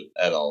royal blue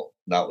at all.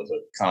 Not with a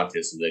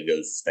conscience that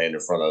goes to stand in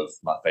front of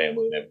my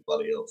family and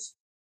everybody else.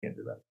 Can't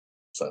do that.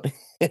 So,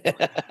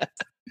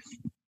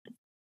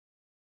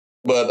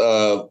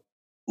 but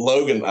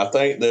Logan, I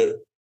think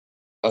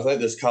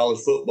this college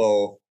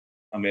football,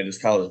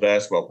 this college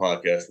basketball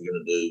podcast we're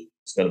going to do,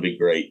 it's going to be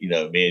great. You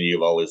know, me and you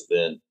have always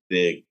been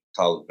big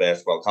college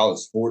basketball, college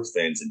sports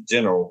fans in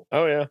general.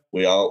 Oh yeah,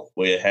 we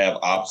have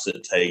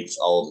opposite takes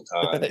all the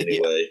time.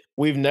 Anyway,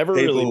 we've never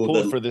really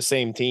pulled for the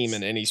same team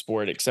in any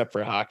sport except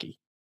for hockey.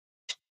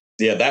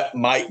 Yeah, that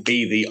might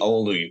be the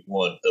only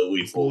one that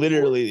we pulled.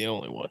 Literally the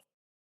only one.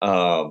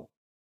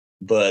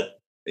 But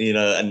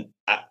and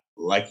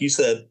like you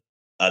said,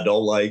 I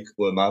don't like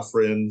when my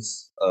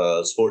friends'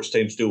 sports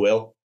teams do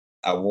well.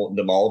 I want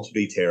them all to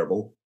be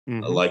terrible,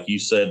 like you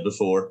said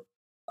before.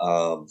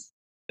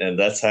 And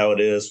that's how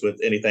it is with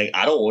anything.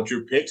 I don't want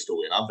your picks to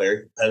win. I'm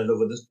very competitive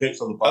with this picks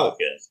on the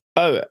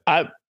podcast.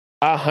 I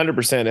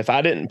 100%. If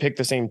I didn't pick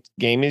the same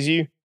game as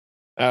you,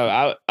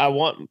 I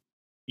want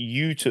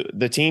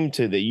the team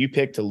that you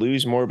picked to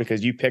lose more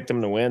because you picked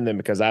them to win than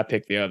because I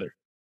picked the other.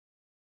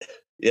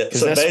 Yeah,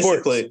 so that's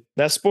basically, sports.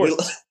 That's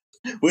sports.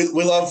 We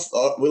love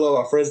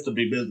our friends to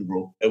be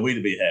miserable and we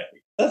to be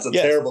happy. That's a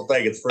terrible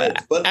thing. It's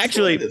friends, but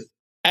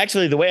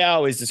actually, the way I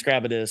always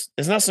describe it is,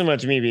 it's not so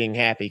much me being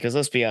happy because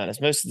let's be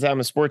honest, most of the time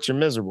in sports you're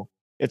miserable.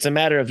 It's a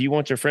matter of you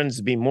want your friends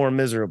to be more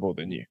miserable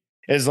than you.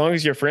 As long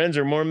as your friends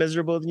are more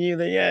miserable than you,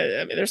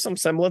 then there's some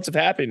semblance of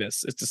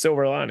happiness. It's a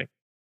silver lining.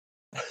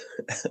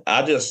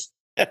 I just,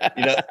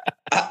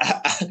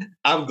 I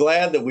I'm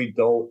glad that we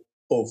don't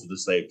pull for the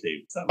same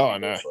team. Oh,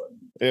 no.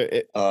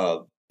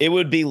 It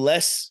would be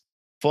less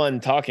fun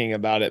talking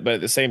about it, but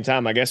at the same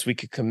time, I guess we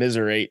could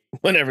commiserate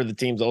whenever the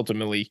teams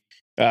ultimately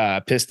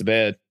piss the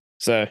bed.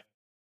 So,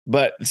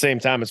 but at the same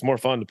time, it's more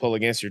fun to pull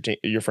against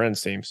your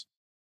friends' teams.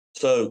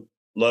 So,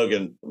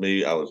 Logan,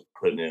 I was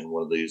putting in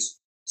one of these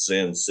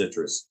Zen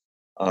citrus.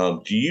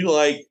 Do you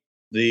like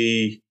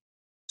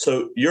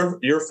so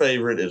your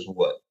favorite is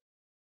what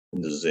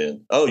in the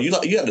Zen? Oh, you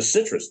got the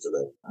citrus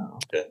today. Oh,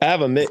 okay. I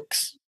have a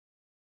mix.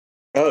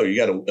 Oh, you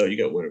got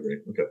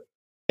wintergreen. Okay.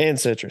 And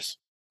citrus.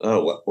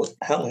 Oh,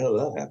 how the hell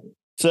did that happen?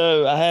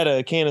 So I had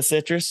a can of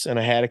citrus and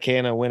I had a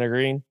can of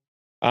wintergreen.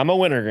 I'm a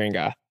wintergreen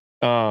guy.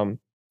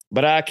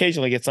 But I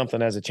occasionally get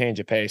something as a change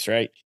of pace,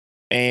 right?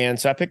 And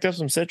so I picked up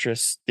some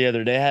citrus the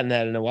other day. I hadn't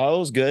had it in a while. It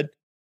was good.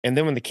 And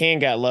then when the can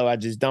got low, I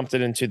just dumped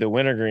it into the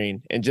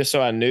wintergreen. And just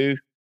so I knew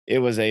it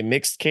was a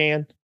mixed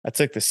can, I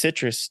took the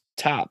citrus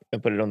top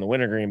and put it on the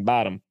wintergreen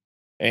bottom.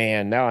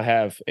 And now I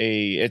have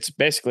it's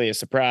basically a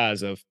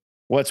surprise of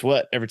what's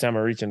what every time I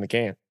reach in the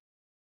can.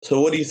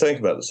 So what do you think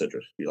about the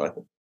citrus? Do you like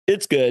it?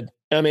 It's good.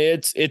 I mean,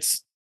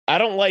 I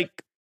don't like,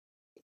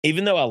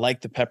 even though I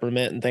like the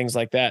peppermint and things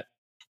like that,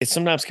 it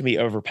sometimes can be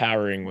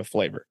overpowering with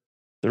flavor.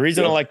 The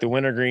reason I like the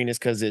wintergreen is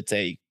because it's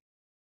a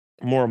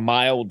more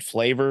mild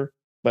flavor,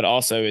 but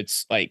also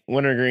it's like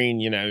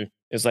wintergreen,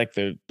 is like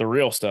the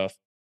real stuff.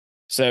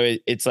 So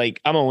it's like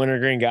I'm a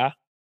wintergreen guy,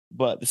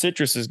 but the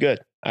citrus is good.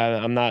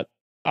 I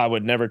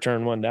would never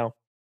turn one down.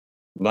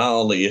 My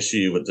only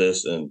issue with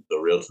this and the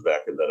real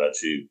tobacco that I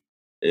chew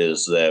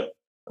is that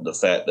the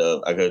fact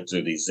of I go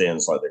through these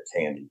Zens like they're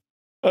candy.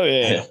 Oh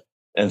yeah.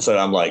 And so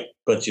I'm like,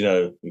 but you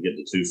get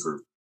the 2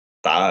 for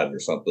 $5 or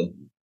something.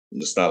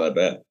 It's not that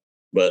bad.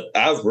 But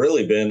I've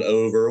really been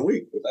over a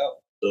week without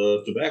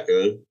the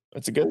tobacco.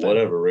 That's a good thing. For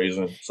whatever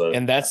reason. So,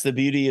 and that's the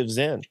beauty of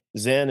Zen.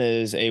 Zen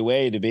is a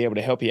way to be able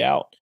to help you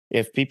out.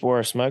 If people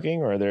are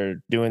smoking or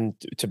they're doing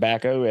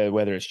tobacco,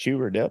 whether it's chew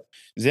or dip,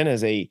 Zen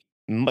is a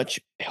much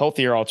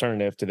healthier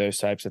alternative to those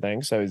types of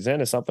things. So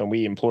Zen is something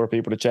we implore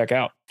people to check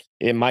out.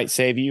 It might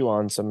save you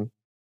on some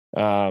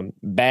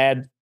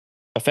bad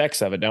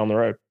effects of it down the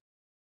road.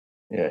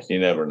 Yeah, you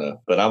never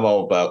know. But I'm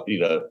all about,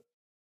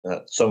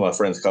 some of my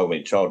friends call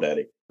me Chaw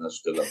Daddy. That's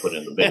because I put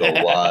in the big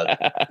old wad,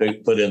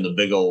 put in the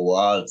big old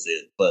wads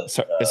in. But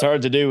it's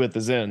hard to do with the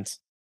Zens.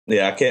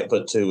 Yeah, I can't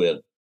put 2 in.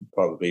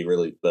 Probably be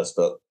really messed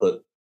up. But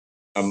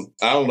I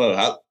don't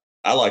know.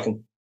 I like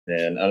them,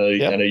 and I know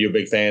you're a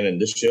big fan,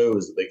 and this show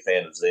is a big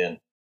fan of Zen.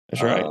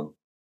 That's right.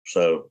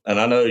 So, and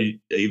I know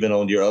even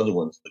on your other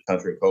ones, the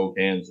Country Cold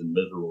Cans and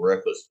Miserable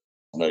Reckless,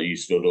 I know you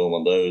still doing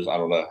one of those. I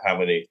don't know how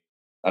many.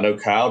 I know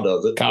Kyle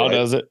does it. Kyle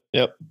does it.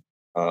 Yep.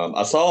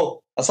 I saw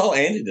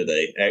Andy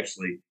today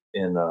actually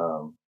in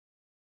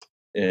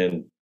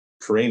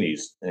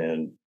Carini's,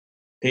 and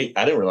I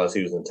didn't realize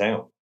he was in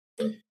town.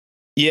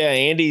 Yeah,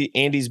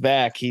 Andy's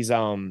back.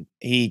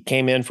 He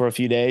came in for a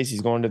few days.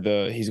 He's going to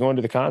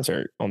the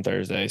concert on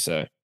Thursday,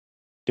 so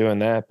doing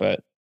that.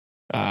 But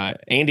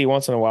Andy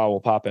once in a while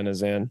will pop in a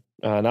Zen.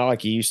 Not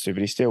like he used to,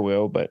 but he still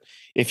will. But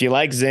if you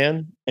like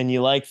Zen and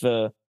you like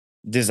the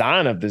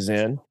design of the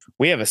Zen,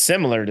 we have a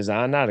similar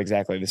design, not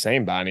exactly the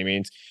same by any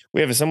means.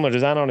 We have a similar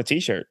design on a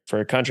t-shirt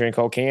for Country and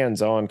Cold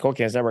Cans on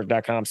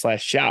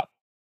coldcansnetwork.com/shop.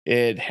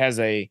 It has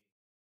a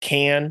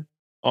can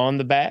on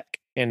the back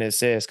and it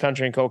says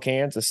Country and Cold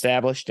Cans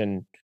established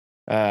in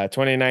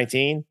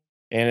 2019.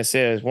 And it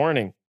says,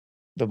 warning,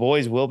 the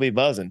boys will be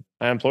buzzing.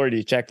 I implore you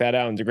to check that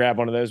out and to grab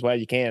one of those while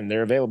you can.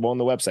 They're available on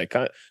the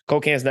website,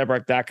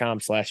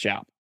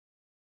 coldcansnetwork.com/shop.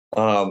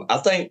 I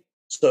think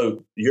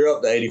so. You're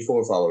up to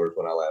 84 followers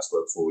when I last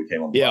looked before we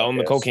came on. On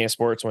the Cold Can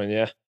Sports one,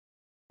 yeah.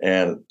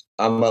 And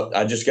I'm up.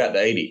 I just got to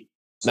 80.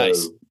 So,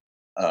 nice.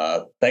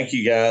 Thank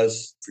you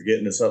guys for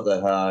getting us up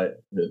that high.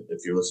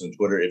 If you're listening to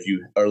Twitter, if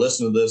you are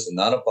listening to this and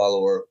not a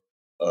follower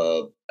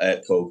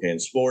at Cold Can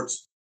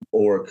Sports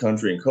or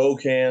Country and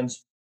Cold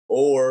Cans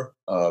or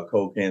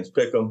Cold Cans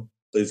Pick'em,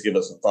 please give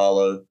us a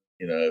follow.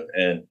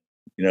 And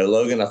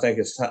Logan, I think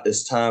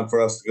it's time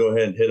for us to go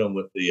ahead and hit them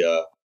with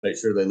the. Make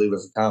sure they leave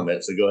us a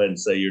comment. So go ahead and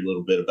say your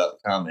little bit about the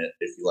comment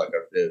if you like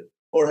our show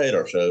or hate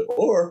our show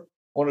or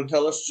want to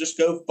tell us just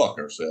go fuck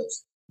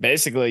ourselves.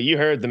 Basically, you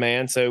heard the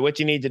man. So what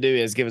you need to do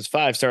is give us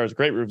 5 stars,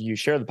 great review,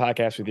 share the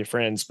podcast with your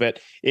friends. But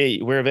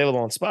we're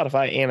available on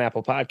Spotify and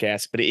Apple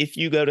Podcasts. But if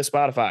you go to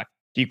Spotify,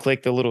 you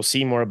click the little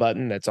see more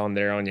button that's on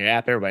there on your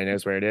app. Everybody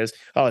knows where it is.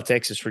 All it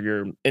takes is for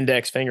your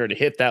index finger to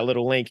hit that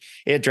little link.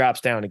 It drops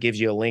down. It gives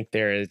you a link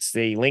there. It's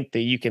the link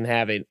that you can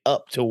have an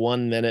up to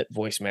 1 minute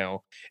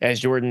voicemail.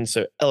 As Jordan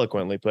so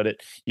eloquently put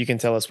it, you can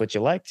tell us what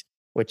you liked,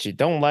 what you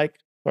don't like,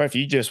 or if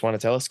you just want to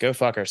tell us, go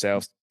fuck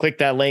ourselves. Click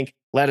that link.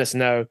 Let us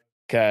know.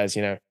 Because,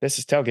 this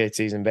is tailgate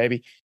season,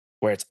 baby,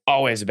 where it's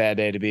always a bad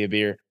day to be a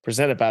beer.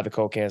 Presented by the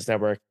Cold Cans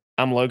Network.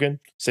 I'm Logan,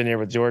 sitting here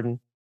with Jordan.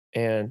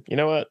 And you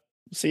know what?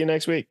 See you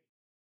next week.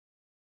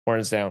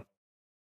 Horns down.